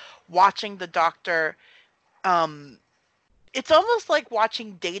is watching the Doctor. It's almost like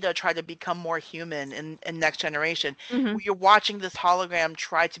watching Data try to become more human in Next Generation. Mhm. Where you're watching this hologram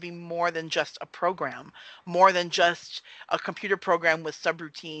try to be more than just a program, more than just a computer program with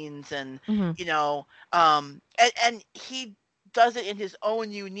subroutines, and Mhm. and he does it in his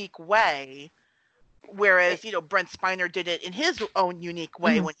own unique way. Whereas, Brent Spiner did it in his own unique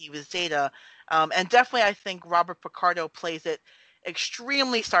way when he was Data. And definitely, I think Robert Picardo plays it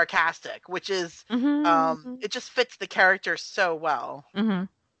extremely sarcastic, which is, it just fits the character so well.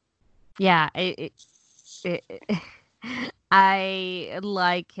 Yeah, I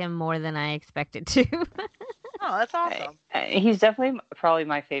like him more than I expected to. Oh, that's awesome. He's definitely probably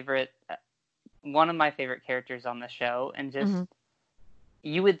my favorite, one of my favorite characters on the show, and just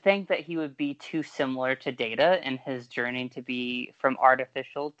you would think that he would be too similar to Data in his journey to be from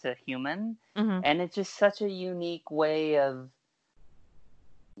artificial to human, and it's just such a unique way of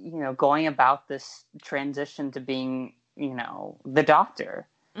going about this transition to being the Doctor.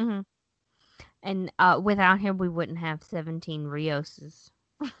 And without him, we wouldn't have 17 Rioses.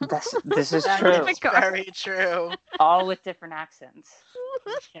 This is true. It's very true. All with different accents.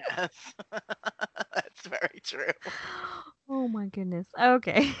 Yes. That's very true. Oh my goodness.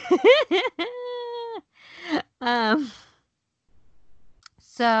 Okay.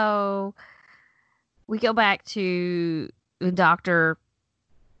 So we go back to the Doctor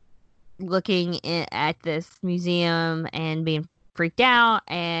looking at this museum and being freaked out,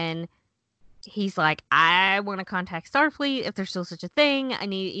 and he's like, I want to contact Starfleet if there's still such a thing. I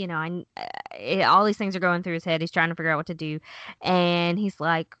need, all these things are going through his head. He's trying to figure out what to do. And he's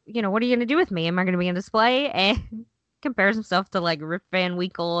like, what are you going to do with me? Am I going to be on display? And compares himself to like Rip Van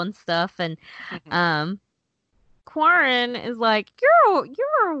Winkle and stuff. And Quarren is like,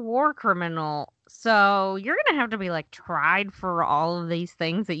 you're a war criminal. So you're going to have to be like tried for all of these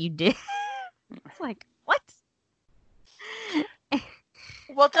things that you did. It's like, what?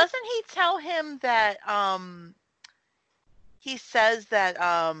 Well, doesn't he tell him that he says that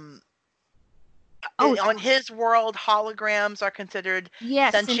on his world holograms are considered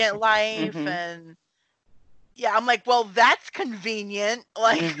sentient life, and yeah, I'm like, well, that's convenient.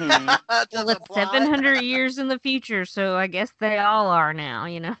 Like, well, it's 700 years in the future, so I guess they all are now,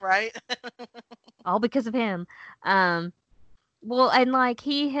 right? All because of him. Well, and like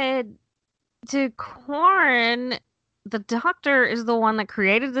he had to Quarren. The Doctor is the one that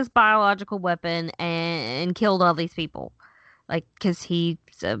created this biological weapon and killed all these people. Like, because he's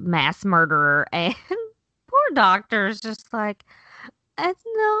a mass murderer. And poor Doctor is just like, no,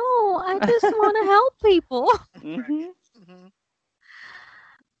 I just want to help people.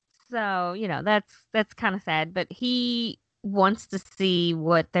 So, that's kind of sad. But he wants to see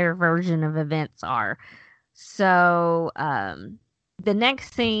what their version of events are. So, the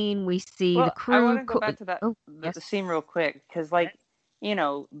next scene we see the crew. I want to go back to that the scene real quick because, like,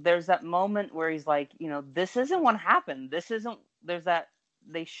 there's that moment where he's like, this isn't what happened. This isn't. There's that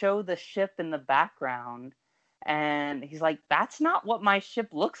they show the ship in the background, and he's like, that's not what my ship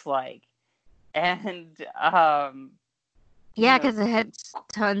looks like. And Yeah, because it had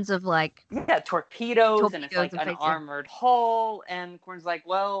tons of like torpedoes, and it's like torpedoes and an things. Yeah. armored hull. And Corn's like,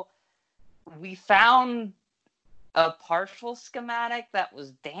 well, we found a partial schematic that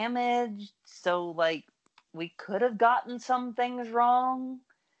was damaged, so like we could have gotten some things wrong.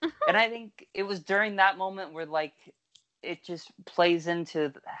 And I think it was during that moment where like it just plays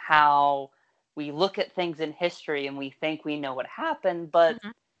into how we look at things in history and we think we know what happened, but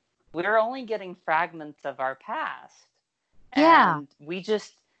we're only getting fragments of our past. Yeah. And we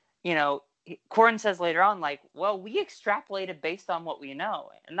just, Corrin says later on, like, well, we extrapolated based on what we know.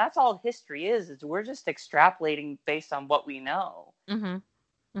 And that's all history is we're just extrapolating based on what we know.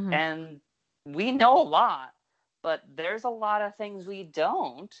 And we know a lot, but there's a lot of things we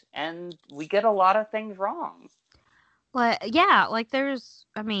don't, and we get a lot of things wrong. Well, yeah, like there's,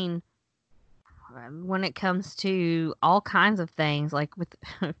 I mean, when it comes to all kinds of things, like with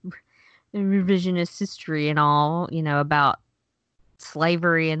revisionist history and all, about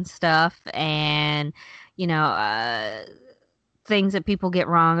slavery and stuff, and things that people get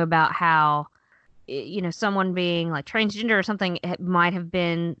wrong about how someone being like transgender or something might have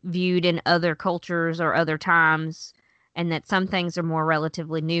been viewed in other cultures or other times, and that some things are more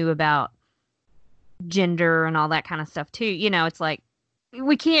relatively new about gender and all that kind of stuff too. It's like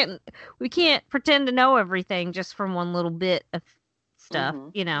we can't pretend to know everything just from one little bit of stuff.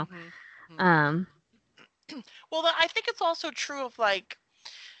 Well, I think it's also true of like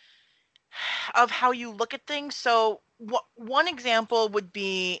of how you look at things. So one example would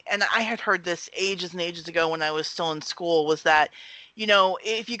be, and I had heard this ages and ages ago when I was still in school, was that,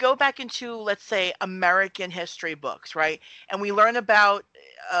 if you go back into, let's say, American history books, right, and we learn about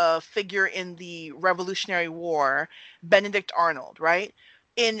a figure in the Revolutionary War, Benedict Arnold, right?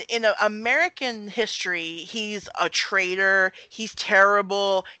 In American history, he's a traitor. He's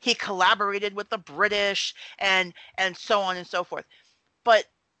terrible. He collaborated with the British, and so on and so forth. But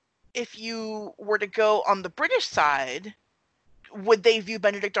if you were to go on the British side, would they view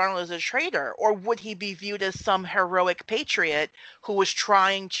Benedict Arnold as a traitor, or would he be viewed as some heroic patriot who was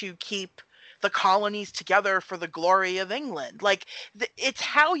trying to keep the colonies together for the glory of England? Like, it's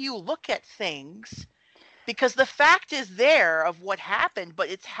how you look at things, because the fact is there of what happened, but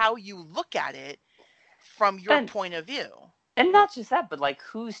it's how you look at it from your point of view. And not just that, but like,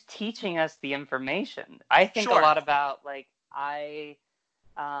 who's teaching us the information? I think a lot about, like,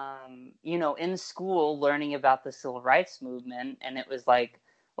 in school learning about the civil rights movement, and it was like,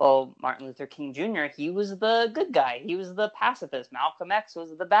 well, Martin Luther King Jr., he was the good guy. He was the pacifist. Malcolm X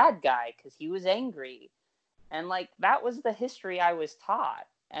was the bad guy because he was angry. And like, that was the history I was taught.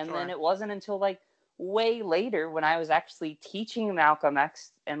 And then it wasn't until like way later when I was actually teaching Malcolm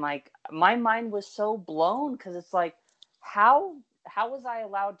X, and like my mind was so blown, because it's like, how was I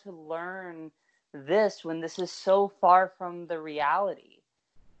allowed to learn this when this is so far from the reality?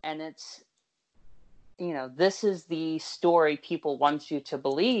 And it's, this is the story people want you to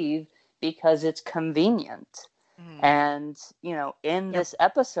believe because it's convenient. And, in this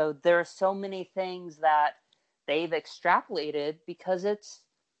episode, there are so many things that they've extrapolated because it's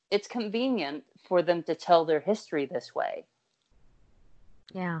convenient for them to tell their history this way.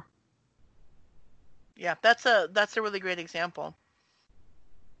 Yeah. Yeah, that's a really great example.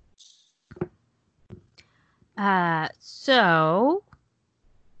 So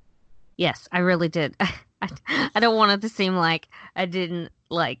yes, I really did. I don't want it to seem like I didn't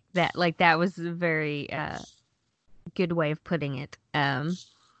like that. Like, that was a very good way of putting it.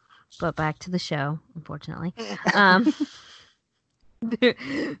 But back to the show, unfortunately.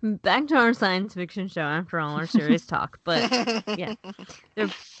 Back to our science fiction show after all our serious talk. But yeah, there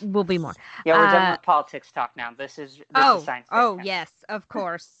will be more. Yeah, we're done with politics talk now. This is science fiction. Oh, yes, of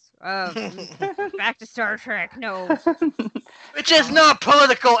course. Back to Star Trek. No. Which is not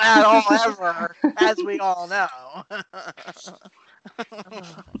political at all, ever, as we all know.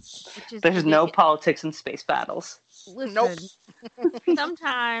 There's no politics in space battles. Listen, nope.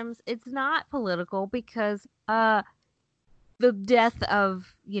 Sometimes it's not political because the death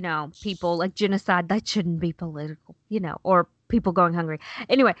of, people, like genocide, that shouldn't be political, or people going hungry.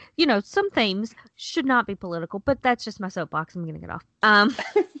 Anyway, some themes should not be political, but that's just my soapbox. I'm going to get off.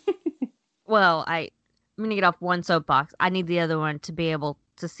 Well, I'm going to get off one soapbox. I need the other one to be able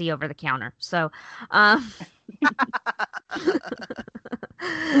to see over the counter. So,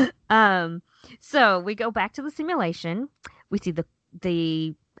 so we go back to the simulation. We see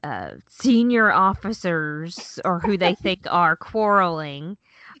the senior officers, or who they think are quarreling.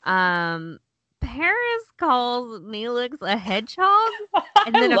 Paris calls Neelix a hedgehog,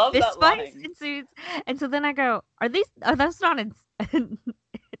 and then a fist fight ensues. And so then I go, are those not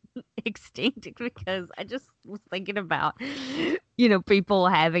extinct because I just was thinking about, people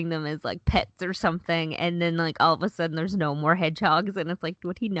having them as like pets or something, and then like all of a sudden there's no more hedgehogs, and it's like,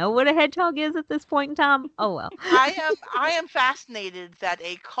 would he know what a hedgehog is at this point in time? Oh well. I am fascinated that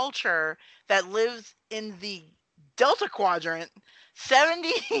a culture that lives in the Delta Quadrant,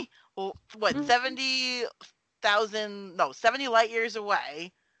 70 what Mhm. 70,000 no 70 light years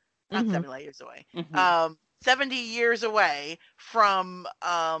away, not Mhm. 70 light years away, Mhm. 70 years away from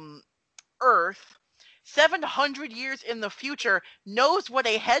Earth, 700 years in the future, knows what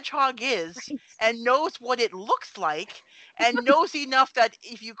a hedgehog is Right. and knows what it looks like and knows enough that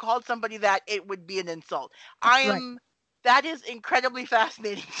if you called somebody that, it would be an insult. Right. That is incredibly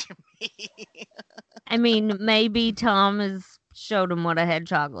fascinating to me. I mean, maybe Tom has showed him what a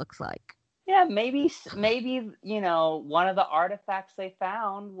hedgehog looks like. Yeah, maybe one of the artifacts they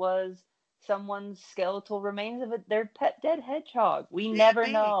found was someone's skeletal remains of their pet dead hedgehog. We never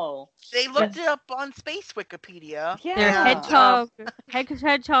Maybe. know. They looked 'Cause- it up on Space Wikipedia. They're And Yeah.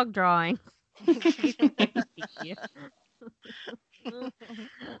 hedgehog drawings. Yeah.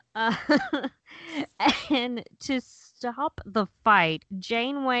 Uh, and to stop the fight,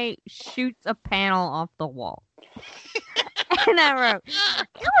 Janeway shoots a panel off the wall. And I wrote,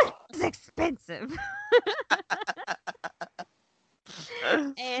 it was expensive.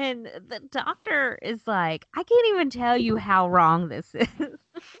 And the doctor is like, I can't even tell you how wrong this is.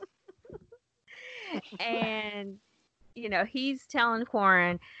 And he's telling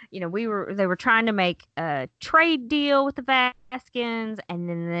Quarren, they were trying to make a trade deal with the Vaskins, and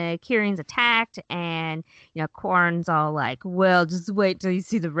then the Kyrians attacked, and Quarren's all like, well, just wait till you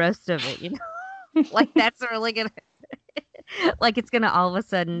see the rest of it, like that's really gonna like it's gonna all of a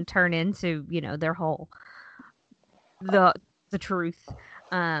sudden turn into their whole the truth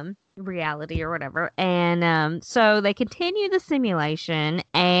reality or whatever. And so they continue the simulation,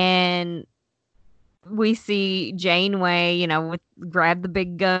 and we see Janeway, grab the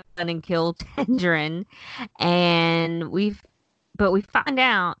big gun and kill Tendrin. But we find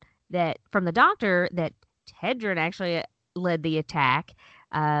out that from the doctor that Tendrin actually led the attack.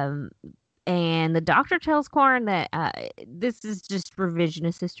 And the doctor tells Quarren that this is just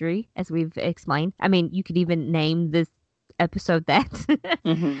revisionist history, as we've explained. I mean, you could even name this episode that.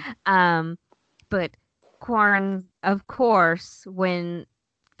 Mhm. But Quarren, of course, when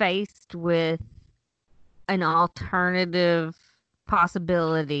faced with an alternative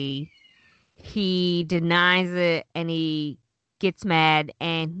possibility, he denies it, and he gets mad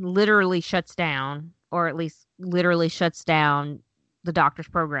and literally shuts down, or at least literally shuts down the doctor's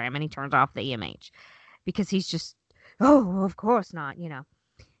program, and he turns off the EMH because he's just, oh, of course not,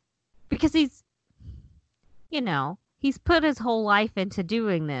 because he's put his whole life into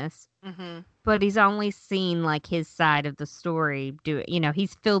doing this, but he's only seen like his side of the story.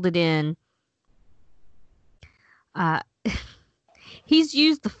 He's filled it in. He's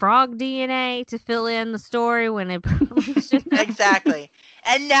used the frog DNA to fill in the story when it probably shouldn't have. Exactly.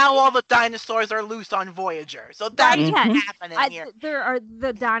 And now all the dinosaurs are loose on Voyager. So that's Right, yeah. what's happening here.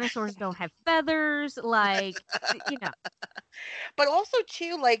 The dinosaurs don't have feathers, like, But also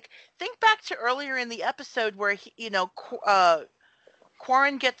too, like, think back to earlier in the episode where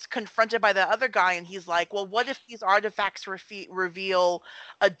Quarren gets confronted by the other guy, and he's like, well, what if these artifacts reveal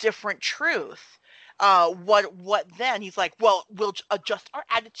a different truth? What then? He's like, well, we'll adjust our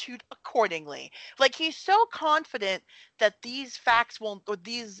attitude accordingly. Like, he's so confident that these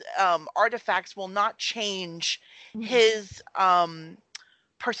artifacts will not change his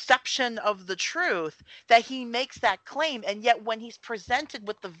perception of the truth, that he makes that claim. And yet when he's presented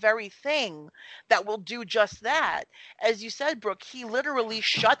with the very thing that will do just that, as you said, Brooke, he literally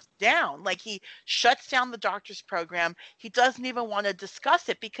shuts down. Like, he shuts down the doctor's program. He doesn't even want to discuss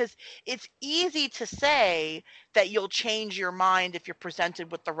it, because it's easy to say that you'll change your mind if you're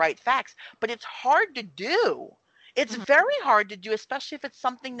presented with the right facts, but it's hard to do. It's very hard to do, especially if it's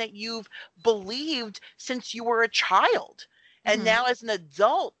something that you've believed since you were a child. And now as an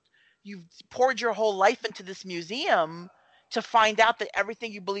adult, you've poured your whole life into this museum to find out that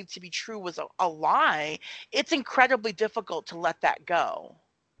everything you believed to be true was a lie. It's incredibly difficult to let that go.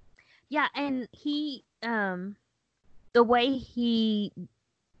 Yeah, and he, the way he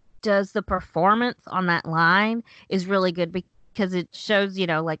does the performance on that line is really good, because it shows,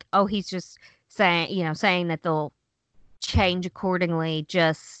 like, oh, he's just saying that they'll change accordingly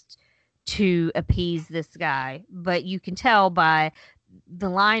just to appease this guy. But you can tell by the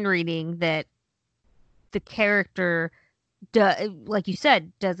line reading that the character, like you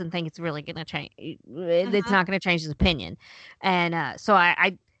said, doesn't think it's really going to change. It's not going to change his opinion. And so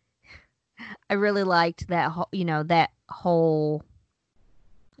I really liked that, that whole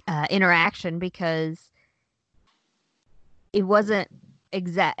interaction, because it wasn't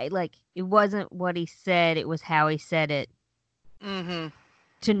it wasn't what he said, it was how he said it Mm-hmm.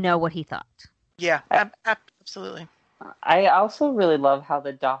 to know what he thought. Yeah, absolutely. I also really love how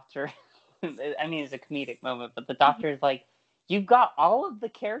the doctor, I mean, it's a comedic moment, but the doctor is like, "You've got all of the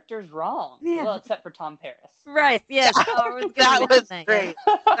characters wrong." Yeah. Well, except for Tom Paris. Right, yes. That was great.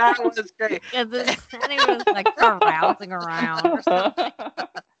 That was great. Because he was like carousing around or something.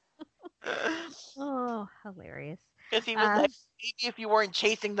 Oh, hilarious. Because he was like, maybe if you weren't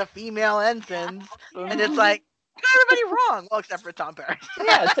chasing the female ensigns, and it's Mhm. like, you got everybody wrong. Well, except for Tom Paris.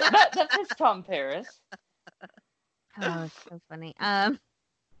 Yeah, that fits Tom Paris. Oh, it's so funny.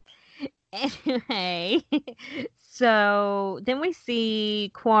 Anyway, so then we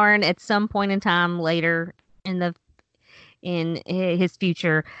see Quarn at some point in time later in his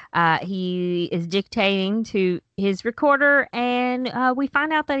future. He is dictating to his recorder, and we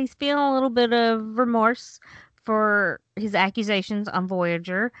find out that he's feeling a little bit of remorse for his accusations on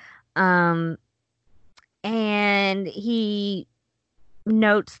Voyager. And he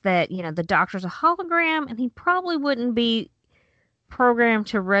notes that, the doctor's a hologram, and he probably wouldn't be programmed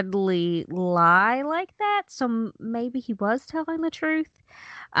to readily lie like that. So maybe he was telling the truth.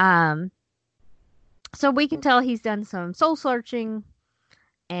 So we can tell he's done some soul searching,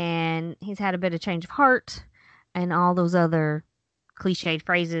 and he's had a bit of change of heart and all those other cliched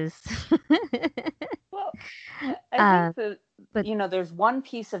phrases. Well, I think that, there's one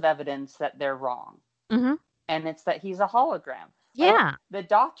piece of evidence that they're wrong. Mm-hmm. And it's that he's a hologram. Yeah. The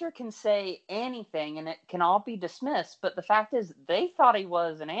doctor can say anything and it can all be dismissed, but the fact is they thought he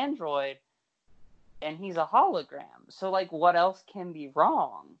was an android and he's a hologram. So, like, what else can be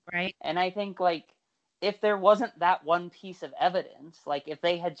wrong? Right. And I think, like, if there wasn't that one piece of evidence, like, if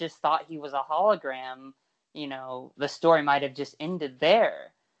they had just thought he was a hologram, the story might have just ended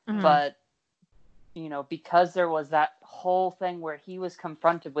there. Mm-hmm. But, because there was that whole thing where he was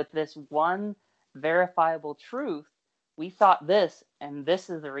confronted with this one verifiable truth, we thought this, and this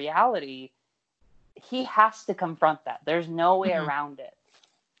is the reality. He has to confront that. There's no way around it.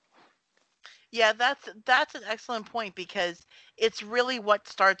 Yeah, that's an excellent point, because it's really what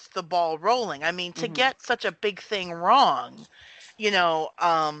starts the ball rolling. I mean, to get such a big thing wrong,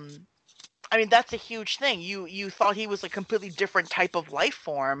 I mean, that's a huge thing. You thought he was a completely different type of life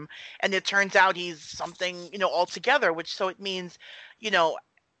form, and it turns out he's something, altogether, which so it means,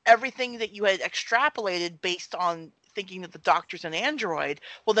 everything that you had extrapolated based on thinking that the doctor's an android,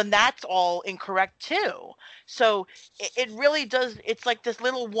 well, then that's all incorrect too. So it really does, it's like this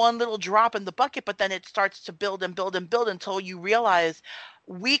one little drop in the bucket, but then it starts to build and build and build until you realize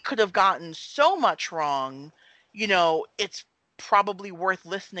we could have gotten so much wrong. It's probably worth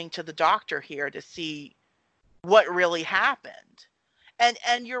listening to the doctor here to see what really happened.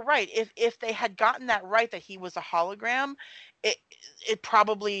 And you're right, if they had gotten that right, that he was a hologram, it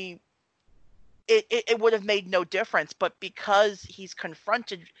probably it would have made no difference. But because he's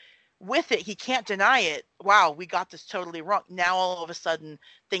confronted with it, he can't deny it. Wow, we got this totally wrong. Now all of a sudden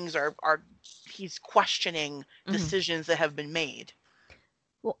things are he's questioning decisions that have been made.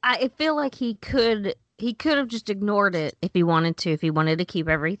 Well, I feel like he could have just ignored it if he wanted to keep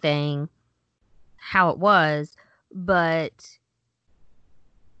everything how it was, but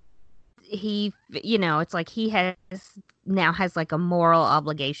he, it's like he now has like a moral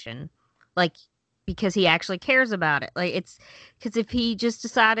obligation, like, because he actually cares about it. Like, it's because if he just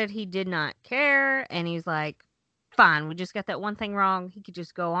decided he did not care and he's like, fine, we just got that one thing wrong, he could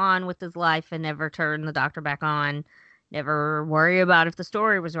just go on with his life and never turn the doctor back on, never worry about if the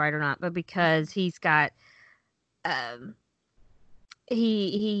story was right or not. But because he's got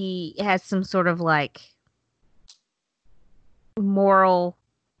he has some sort of like moral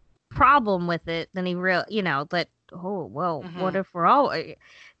problem with it, then he that, oh well, what if we're all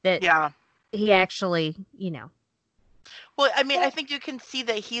that? Yeah. He actually, Well, I mean, I think you can see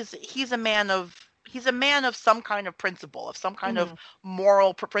that he's a man of some kind of principle, of some kind of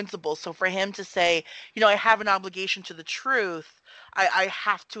moral principle. So for him to say, I have an obligation to the truth, I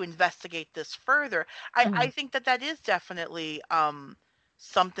have to investigate this further. I think that is definitely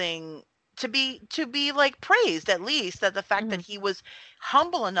something to be like praised, at least, that the fact that he was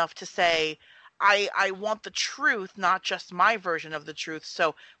humble enough to say, I want the truth, not just my version of the truth.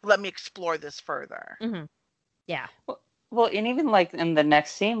 So let me explore this further. Yeah. Well, and even like in the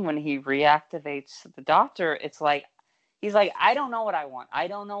next scene when he reactivates the doctor, it's like he's like, I don't know what I want. I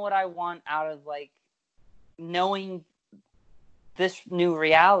don't know what I want out of like knowing this new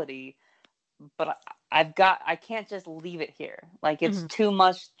reality, but I can't just leave it here. Like, it's too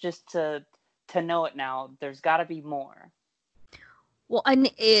much just to know it now. There's got to be more. Well, and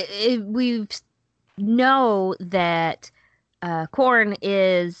we know that Corn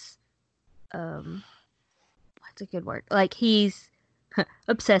is what's a good word? Like he's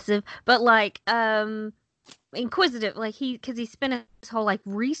obsessive, but like inquisitive. Like because he spent his whole life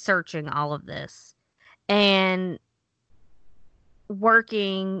researching all of this and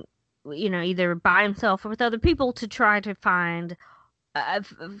working, either by himself or with other people to try to find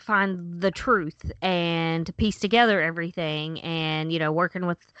the truth and to piece together everything, and working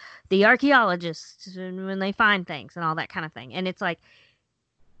with the archaeologists when they find things and all that kind of thing. And it's like,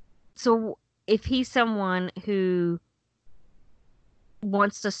 so if he's someone who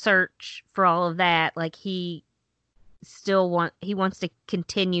wants to search for all of that, like he wants to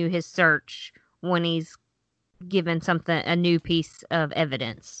continue his search when he's given a new piece of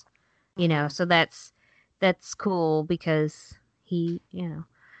evidence, so that's cool because he,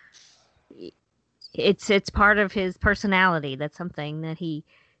 it's part of his personality. That's something that he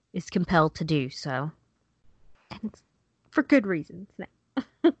is compelled to do. So, and it's for good reasons.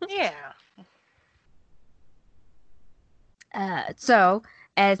 Yeah. So,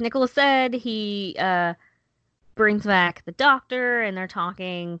 as Nicholas said, he brings back the doctor, and they're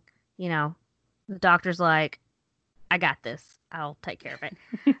talking. The doctor's like, "I got this. I'll take care of it."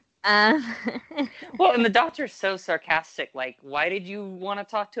 Well, and the doctor's so sarcastic. Like, why did you want to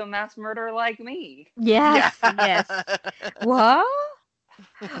talk to a mass murderer like me? Yes, yes. What?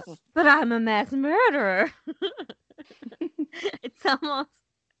 But I'm a mass murderer. It's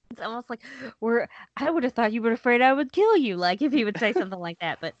almost like I would have thought you were afraid I would kill you, like if he would say something like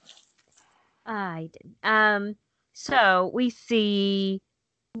that, but I didn't. So we see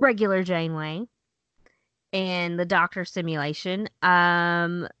regular Janeway in the doctor simulation.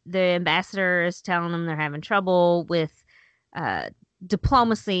 The ambassador is telling them they're having trouble with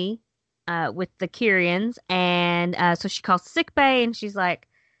diplomacy with the Kyrians, and so she calls sick bay and she's like,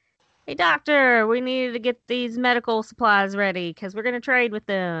 "Hey doctor, we need to get these medical supplies ready because we're going to trade with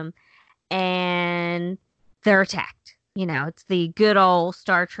them." And they're attacked. It's the good old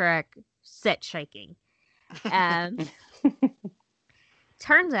Star Trek set shaking.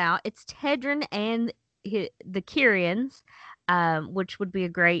 Turns out it's Tedrin and the Kyrians, which would be a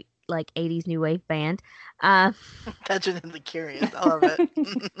great like 80s new wave band. Tedrin and the Kyrians. I love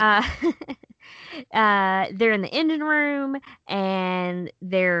it. They're in the engine room and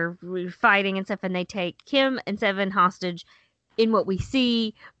they're fighting and stuff, and they take Kim and Seven hostage in what we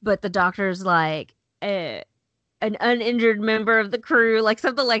see, but the doctor's like an uninjured member of the crew, like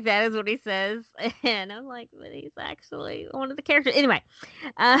something like that is what he says. And I'm like, but he's actually one of the characters. Anyway,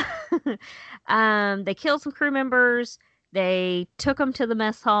 they killed some crew members. They took them to the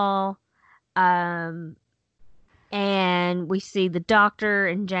mess hall. And we see the doctor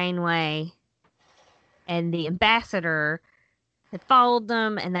and Janeway and the ambassador had followed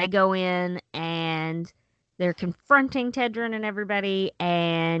them, and they go in and they're confronting Tedrin and everybody.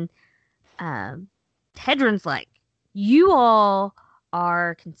 And Tedrin's like, "You all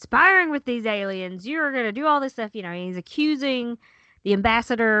are conspiring with these aliens. You're going to do all this stuff." He's accusing the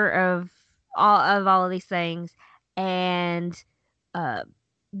ambassador of all of these things. And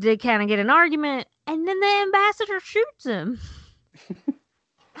they kind of get an argument, and then the ambassador shoots him.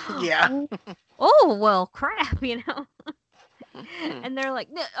 Yeah. Oh, well, crap, And they're like,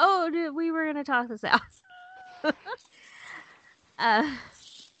 "Oh, dude, we were going to talk this out."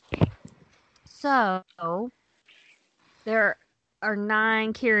 So there are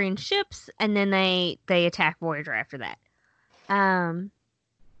 9 Kyrian ships, and then they attack Voyager after that.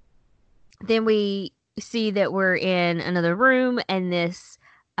 Then we see that we're in another room, and this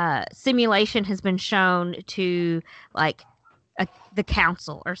simulation has been shown to like the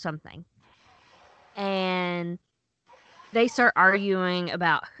council or something, and they start arguing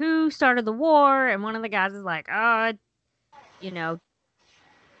about who started the war. And one of the guys is like, "Oh,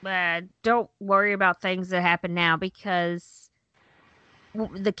 don't worry about things that happen now," because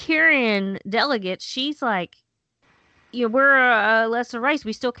the Kyrian delegate, she's like, we're a lesser race.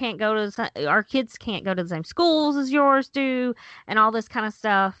 We still can't go to our kids can't go to the same schools as yours do, and all this kind of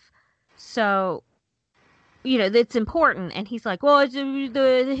stuff. So, it's important. And he's like, "Well, it's,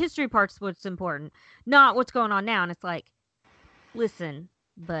 the history part's what's important, not what's going on now." And it's like, listen,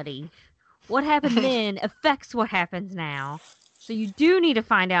 buddy, what happened then affects what happens now. So you do need to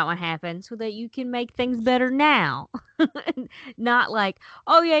find out what happened so that you can make things better now. Not like,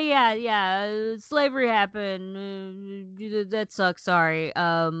 "Oh, yeah, slavery happened. That sucks. Sorry.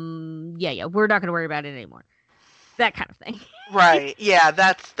 Yeah, we're not going to worry about it anymore." That kind of thing. Right. Yeah,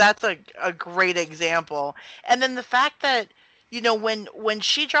 that's a great example. And then the fact that when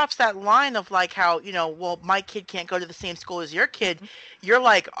she drops that line of like how, well, my kid can't go to the same school as your kid, you're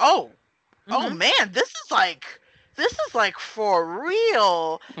like, oh Mm-hmm. man, this is like for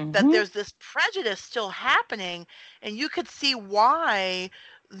real, that Mm-hmm. there's this prejudice still happening, and you could see why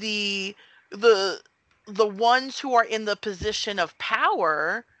the the the ones who are in the position of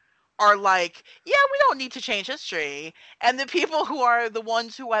power are like, yeah, we don't need to change history. And the people who are the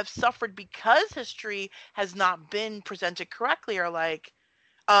ones who have suffered because history has not been presented correctly are like,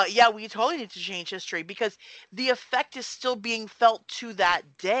 yeah, we totally need to change history, because the effect is still being felt to that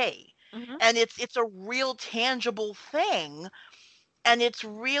day. Mm-hmm. And it's a real tangible thing. And it's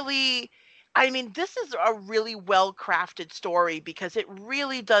really, I mean, this is a really well crafted story, because it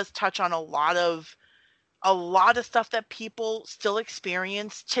really does touch on a lot of stuff that people still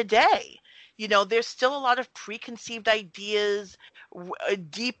experience today. There's still a lot of preconceived ideas,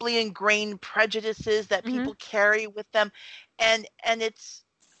 deeply ingrained prejudices that Mm-hmm. people carry with them, and it's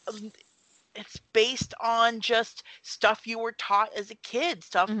based on just stuff you were taught as a kid,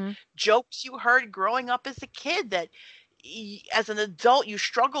 Mm-hmm. jokes you heard growing up as a kid, that as an adult you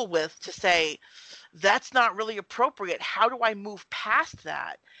struggle with, to say that's not really appropriate. How do I move past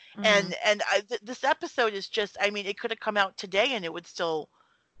that? Mm-hmm. And this episode is just, I mean, it could have come out today and it would still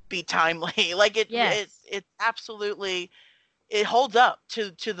be timely. Like Yes. it absolutely, it holds up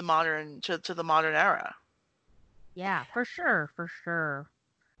to the modern era. Yeah, for sure, for sure.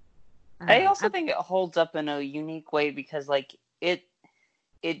 I also I think it holds up in a unique way because like it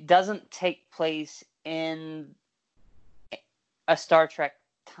doesn't take place in a Star Trek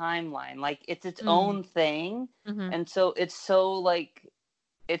timeline. Like it's its mm, own thing, mm-hmm. and so it's so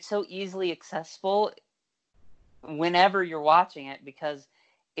easily accessible whenever you're watching it because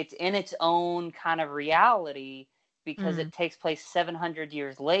it's in its own kind of reality because Mm-hmm. it takes place 700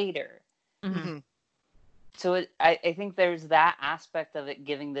 years later. Mm-hmm. Hmm. So I think there's that aspect of it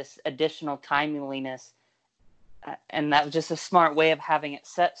giving this additional timeliness, and that was just a smart way of having it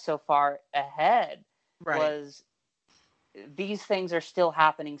set so far ahead. Right. Was these things are still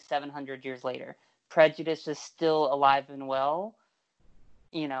happening 700 years later. Prejudice is still alive and well,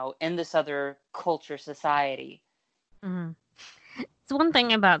 in this other culture society. Mm-hmm. So one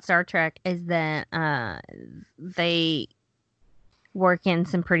thing about Star Trek is that they work in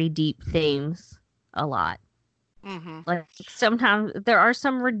some pretty deep themes a lot. Hmm. Like sometimes there are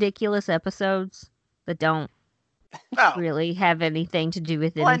some ridiculous episodes that don't Oh, really have anything to do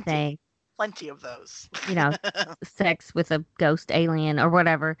with plenty, anything. plenty of those. You know, sex with a ghost alien or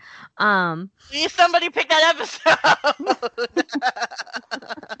whatever. Somebody pick that episode.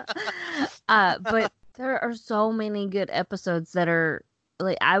 But there are so many good episodes that are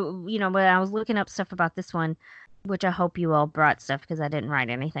like when I was looking up stuff about this one, which I hope you all brought stuff because I didn't write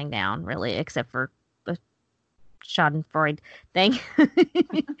anything down really except for the Schadenfreude thing.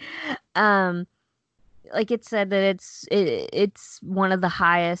 um, like it said that it's one of the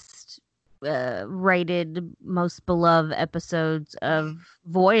highest rated, most beloved episodes of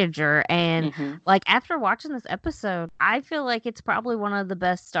Voyager, and Mm-hmm. like after watching this episode, I feel like it's probably one of the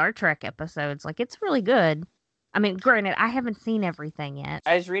best Star Trek episodes. Like it's really good. I mean, granted, I haven't seen everything yet.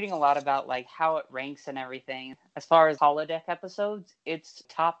 I was reading a lot about like how it ranks and everything. As far as holodeck episodes, it's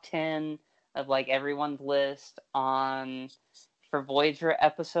top 10 of like everyone's list on for Voyager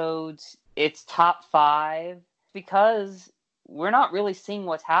episodes. It's top 5 because we're not really seeing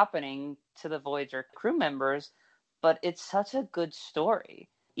what's happening to the Voyager crew members, but it's such a good story.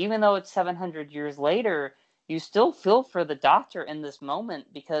 Even though it's 700 years later, you still feel for the Doctor in this moment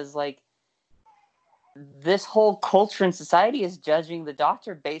because like this whole culture and society is judging the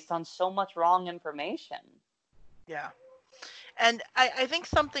Doctor based on so much wrong information. Yeah. And I think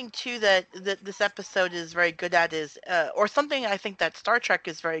something too that this episode is very good at is, or something I think that Star Trek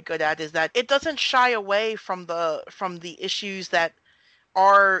is very good at, is that it doesn't shy away from the issues that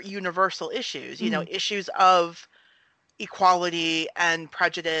are universal issues. Mm-hmm. Issues of equality and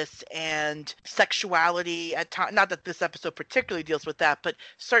prejudice and sexuality at times. Not that this episode particularly deals with that, but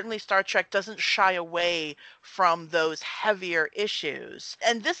certainly Star Trek doesn't shy away from those heavier issues.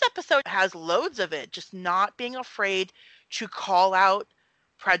 And this episode has loads of it, just not being afraid to call out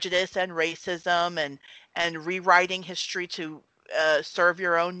prejudice and racism, and rewriting history to serve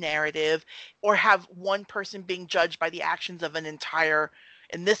your own narrative, or have one person being judged by the actions of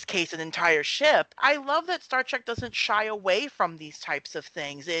in this case, an entire ship. I love that Star Trek doesn't shy away from these types of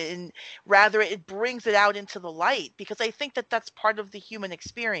things, and rather it brings it out into the light, because I think that that's part of the human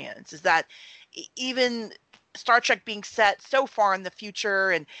experience, is that even Star Trek being set so far in the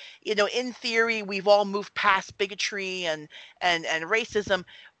future, and in theory we've all moved past bigotry and racism,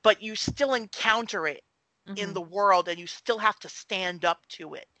 but you still encounter it in Mhm. the world, and you still have to stand up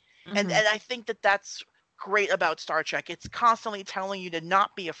to it. And Mhm. I think that that's great about Star Trek. It's constantly telling you to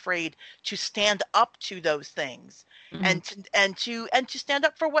not be afraid to stand up to those things, Mhm. and to stand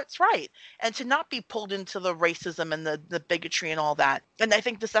up for what's right, and to not be pulled into the racism and the bigotry and all that. And I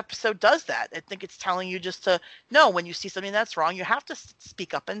think this episode does that. I think it's telling you just to know when you see something that's wrong, you have to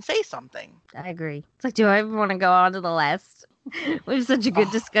speak up and say something. I agree. It's like, do I ever want to go on to the last? We have such a good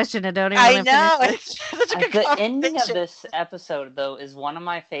Oh, discussion. I don't even want I to finish know, this. it's such a good the ending of conversation. this episode, though, is one of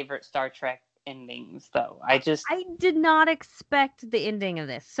my favorite Star Trek endings, though. I just, I did not expect the ending of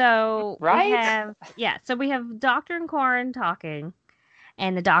this. So we right? have, yeah, so we have Doctor and Quarren talking,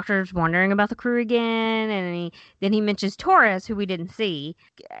 and the Doctor's wondering about the crew again, and then he mentions Torres, who we didn't see,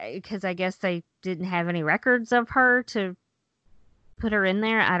 because I guess they didn't have any records of her to put her in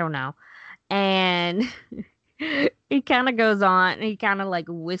there. I don't know. And he kind of goes on, he kind of like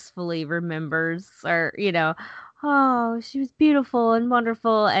wistfully remembers, or, oh, she was beautiful and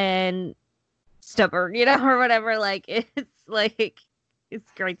wonderful and stubborn, or whatever. Like,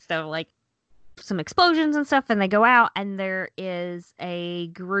 it's great stuff. Like, some explosions and stuff, and they go out, and there is a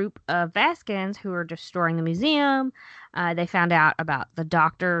group of Vaskins who are destroying the museum. They found out about the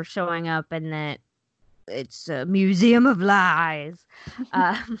Doctor showing up, and that it's a museum of lies.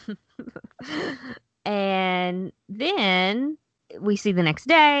 Uh, and then we see the next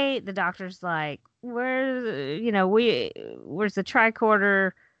day, the Doctor's like, where's the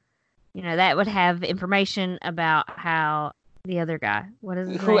tricorder? That would have information about how the other guy, what is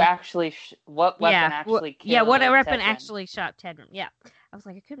his Who name? actually, what weapon Yeah, actually what killed weapon Tedrin? actually shot Tedrum? Yeah, I was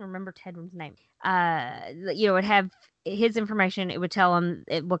like, I couldn't remember Tedrum's name. It would have his information. It would tell him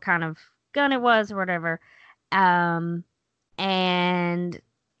what kind of gun it was or whatever. Um, and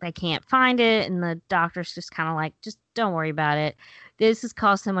they can't find it, and the Doctor's just kind of like, just don't worry about it. This has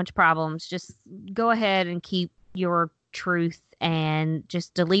caused so much problems. Just go ahead and keep your truth, and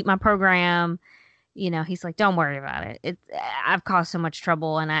just delete my program. He's like, don't worry about it. I've caused so much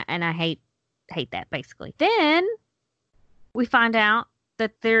trouble, and I hate that, basically. Then we find out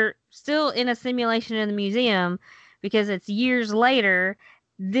that they're still in a simulation in the museum, because it's years later.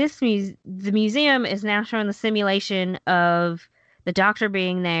 The museum is now showing the simulation of the Doctor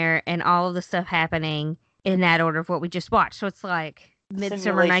being there and all of the stuff happening in that order of what we just watched. So it's like Midsummer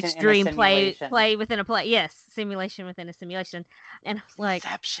Simulation Night's in a Dream, simulation. play within a play. Yes, simulation within a simulation. And I was like,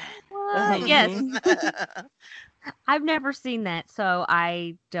 Inception. what? Yes. I've never seen that, so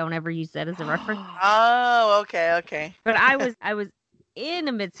I don't ever use that as a reference. Oh, okay. But I was in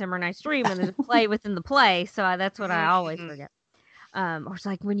A Midsummer Night's Dream, and there's a play within the play, so that's what I always Mm. forget. Or it's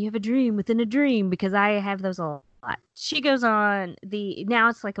like when you have a dream within a dream, because I have those a lot. She goes on, now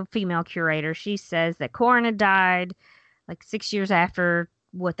it's like a female curator. She says that Corin had died like 6 years after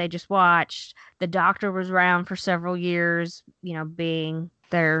what they just watched. The Doctor was around for several years, being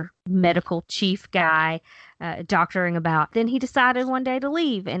their medical chief guy, doctoring about. Then he decided one day to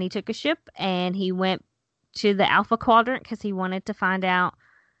leave, and he took a ship and he went to the Alpha Quadrant because he wanted to find out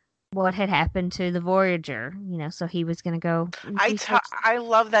what had happened to the Voyager. So he was going to go research. I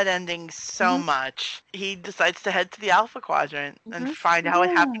love that ending so Mhm. much. He decides to head to the Alpha Quadrant and Mhm. find out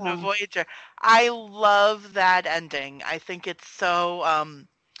what happened to Yeah. Voyager. I love that ending. I think it's so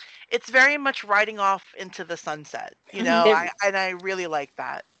it's very much riding off into the sunset. Mhm. I really like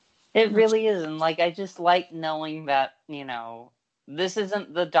that. It Mhm. really is. And like, I just like knowing that, this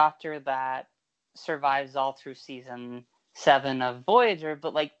isn't the Doctor that survives all through season 7 of Voyager,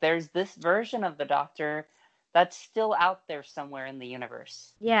 but like, there's this version of the Doctor that's still out there somewhere in the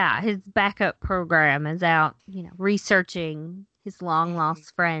universe. Yeah, his backup program is out, researching his long Mhm.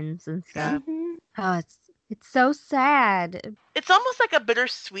 lost friends and stuff. Yeah. Mm-hmm. Oh, it's so sad. It's almost like a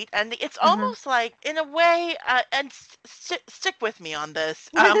bittersweet ending. It's Uh-huh. almost like, in a way, and stick with me on this.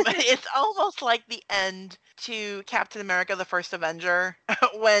 It's almost like the end to Captain America: The First Avenger,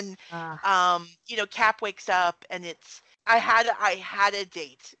 when, uh, Cap wakes up and it's, I had a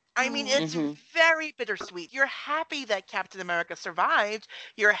date. I mean, it's Mm-hmm. very bittersweet. You're happy that Captain America survived.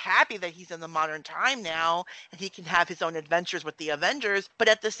 You're happy that he's in the modern time now and he can have his own adventures with the Avengers. But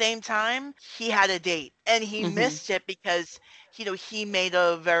at the same time, he had a date and he Mm-hmm. missed it because he made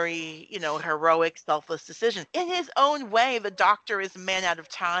a very, heroic, selfless decision. In his own way, the Doctor is a man out of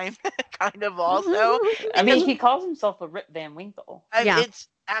time, kind of also, I mean, because he calls himself a Rip Van Winkle. yeah. it's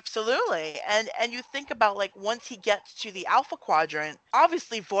absolutely, and you think about, like, once he gets to the Alpha Quadrant,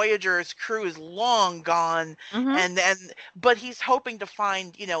 obviously Voyager's crew is long gone, Mhm. and but he's hoping to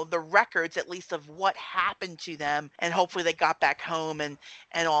find, the records at least of what happened to them, and hopefully they got back home and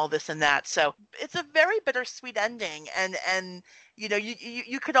all this and that. So it's a very bittersweet ending, and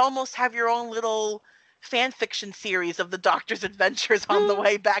you could almost have your own little fan fiction series of the Doctor's adventures on the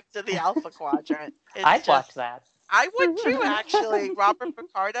way back to the Alpha Quadrant. I'd watch that. I would too, actually. Robert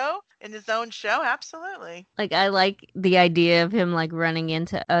Picardo in his own show, absolutely. Like, I like the idea of him, like, running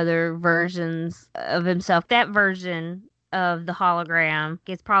into other versions of himself. That version of the hologram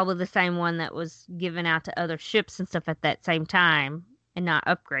is probably the same one that was given out to other ships and stuff at that same time and not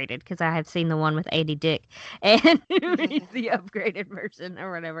upgraded, because I have seen the one with A.D. Dick, and he's the upgraded version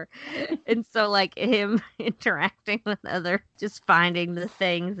or whatever. And so, like, him interacting with other, just finding the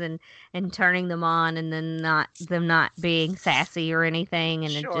things and turning them on, and then not being sassy or anything,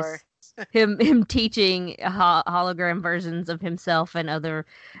 and Sure. it just him teaching hologram versions of himself and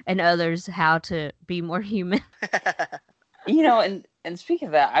others how to be more human. You know, and speaking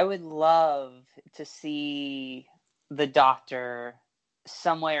of that, I would love to see the Doctor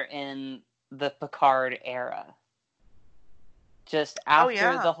somewhere in the Picard era. Just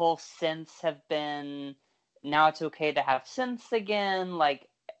after the whole synths have been, now it's okay to have synths again, like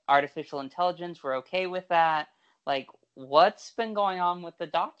artificial intelligence, we're okay with that. Like, what's been going on with the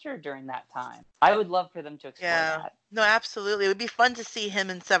Doctor during that time? I would love for them to explore that. No, absolutely. It would be fun to see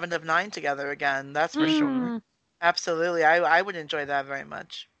him and Seven of Nine together again, that's for sure. Absolutely. I would enjoy that very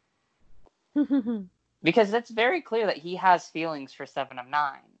much. Because it's very clear that he has feelings for Seven of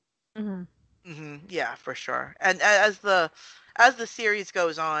Nine. Yeah, for sure. And as the series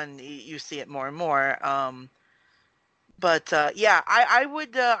goes on, you see it more and more. But I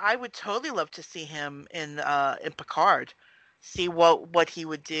would totally love to see him in Picard, see what he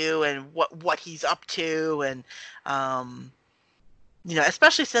would do and what he's up to, and you know,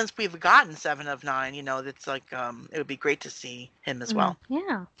 especially since we've gotten Seven of Nine, you know, that's like it would be great to see him as well.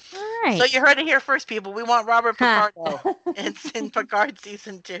 Yeah. All right. So you heard it here first, people. We want Robert Picardo in Picard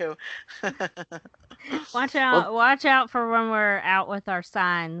season 2. Watch out for when we're out with our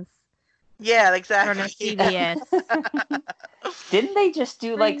signs. Yeah, exactly. For the CBS. Didn't they just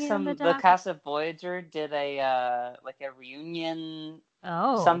do the cast of Voyager did a reunion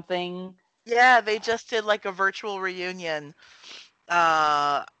something? Yeah, they just did like a virtual reunion.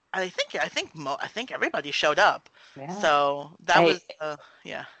 I think everybody showed up. Yeah. So that was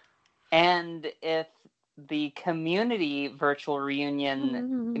yeah. And if the Community virtual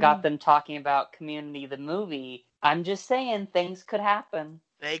reunion got them talking about Community the movie, I'm just saying things could happen.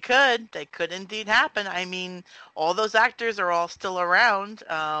 They could indeed happen. I mean, all those actors are all still around.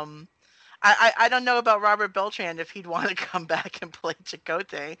 I don't know about Robert Beltran if he'd want to come back and play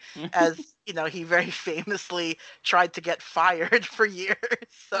Chakotay, as you know, he very famously tried to get fired for years.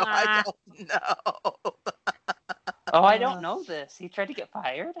 So I don't know. Oh, I don't know this. He tried to get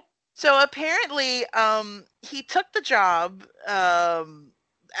fired? So apparently, he took the job,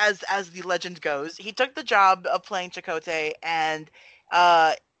 as the legend goes, he took the job of playing Chakotay, and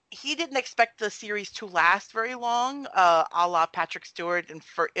he didn't expect the series to last very long, a la Patrick Stewart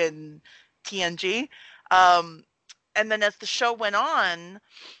in TNG. And then as the show went on,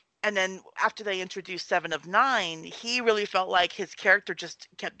 and then after they introduced Seven of Nine, he really felt like his character just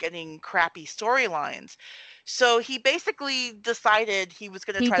kept getting crappy storylines. So he basically decided he was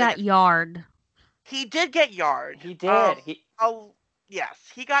going to try to... He got Yard. He did get Yard. He did. Yes,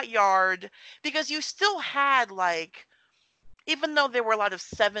 he got Yard, because you still had, like, even though there were a lot of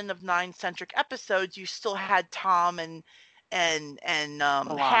 7 of 9 centric episodes, you still had Tom and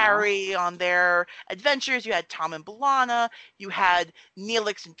Harry on their adventures. You had Tom and B'Elanna. You had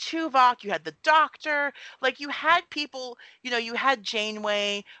Neelix and Tuvok. You had the Doctor. Like, you had people. You know, you had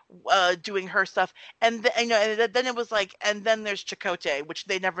Janeway doing her stuff, and then it was like, and then there's Chakotay, which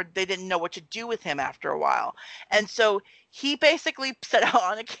they didn't know what to do with him after a while, and so he basically set out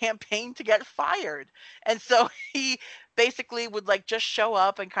on a campaign to get fired, and so he basically would like just show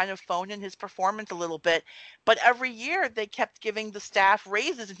up and kind of phone in his performance a little bit, but every year they kept giving the staff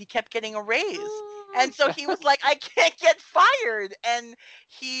raises and he kept getting a raise. And so he was like, I can't get fired, and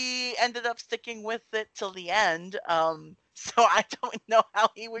he ended up sticking with it till the end. So I don't know how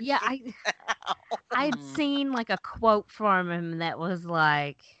he would. Yeah, I'd seen like a quote from him that was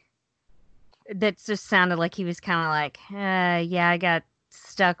like, that just sounded like he was kind of like, yeah, I got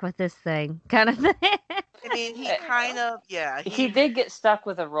stuck with this thing kind of thing. I mean, he kind of, yeah. He did get stuck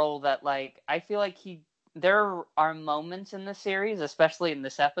with a role that, like, I feel like there are moments in the series, especially in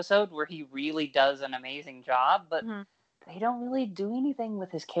this episode, where he really does an amazing job, but they don't really do anything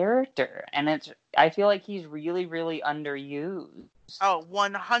with his character. And I feel like he's really, really underused. Oh,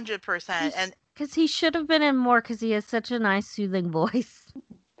 100%. And because he should have been in more, because he has such a nice, soothing voice.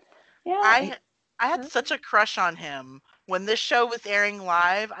 Yeah. I had such a crush on him when this show was airing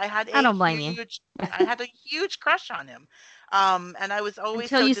live, I don't blame you. I had a huge crush on him. And I was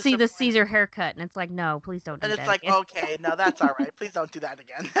always Until so you see the disappointed. Caesar haircut, and it's like, no, please don't do And it's that like, again. okay, no, that's all right. Please don't do that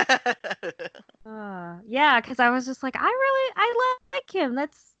again. Yeah, because I was just like, I like him.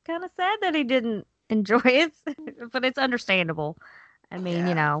 That's kind of sad that he didn't enjoy it, but it's understandable. I mean,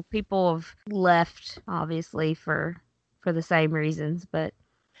 Yeah. people have left obviously for the same reasons, but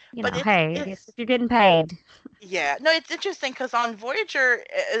But hey, I guess if you're getting paid. yeah, no, it's interesting because on Voyager,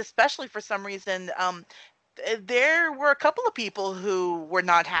 especially for some reason, there were a couple of people who were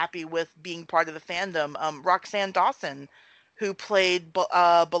not happy with being part of the fandom. Roxanne Dawson, who played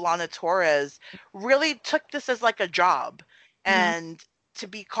B'Elanna Torres, really took this as like a job, Mhm. and to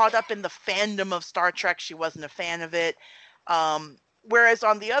be caught up in the fandom of Star Trek, she wasn't a fan of it. Whereas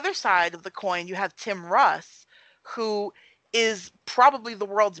on the other side of the coin, you have Tim Russ, who is probably the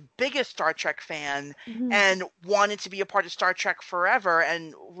world's biggest Star Trek fan Mhm. and wanted to be a part of Star Trek forever,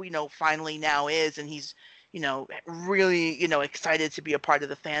 and finally now is, and he's really excited to be a part of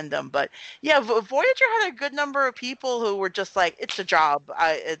the fandom. But yeah, Voyager had a good number of people who were just like, it's a job.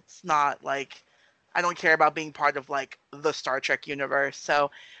 It's not like I don't care about being part of like the Star Trek universe.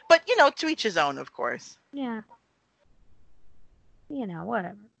 So, but to each his own, of course. Yeah,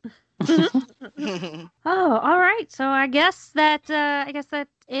 whatever. Oh, all right. So I guess that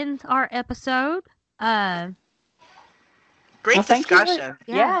ends our episode. Great Well, thank you. discussion.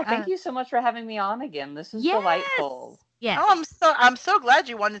 Yeah, thank you so much for having me on again. This is Yes. delightful. Yes. Oh, I'm so glad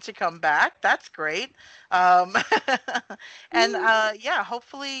you wanted to come back. That's great. And yeah,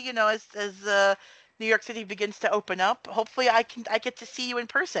 hopefully, as New York City begins to open up, hopefully I get to see you in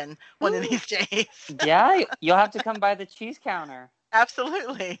person one of these days. Yeah, you'll have to come by the cheese counter.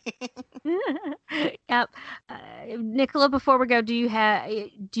 Absolutely. Yep. Nicola, before we go, do you have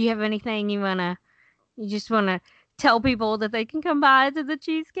anything you just wanna tell people that they can come by to the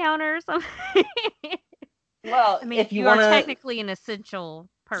cheese counter or something? Well, I mean, if you are want technically an essential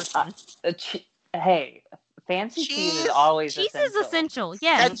person. hey, fancy cheese is Cheese. always Cheese essential. is essential.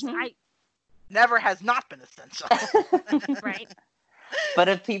 Yes. That's- Never has not been essential. Right. But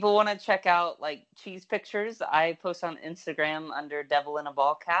if people want to check out like cheese pictures, I post on Instagram under Devil in a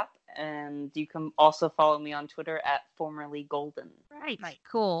Ball Cap, and you can also follow me on Twitter at formerly golden. Right. Nice.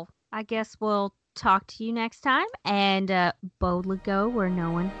 Cool. I guess we'll talk to you next time, and boldly go where no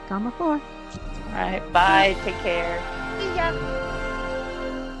one gone before. All right, bye. Take care. See ya.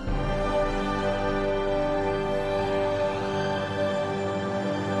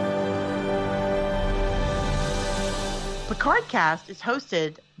 Picardcast is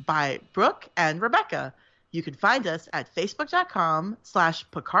hosted by Brooke and Rebecca. You can find us at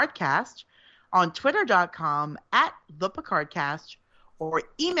facebook.com/Picardcast, on twitter.com @thepicardcast, or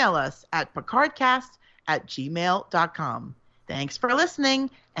email us at picardcast@gmail.com. Thanks for listening,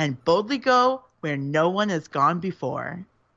 and boldly go where no one has gone before.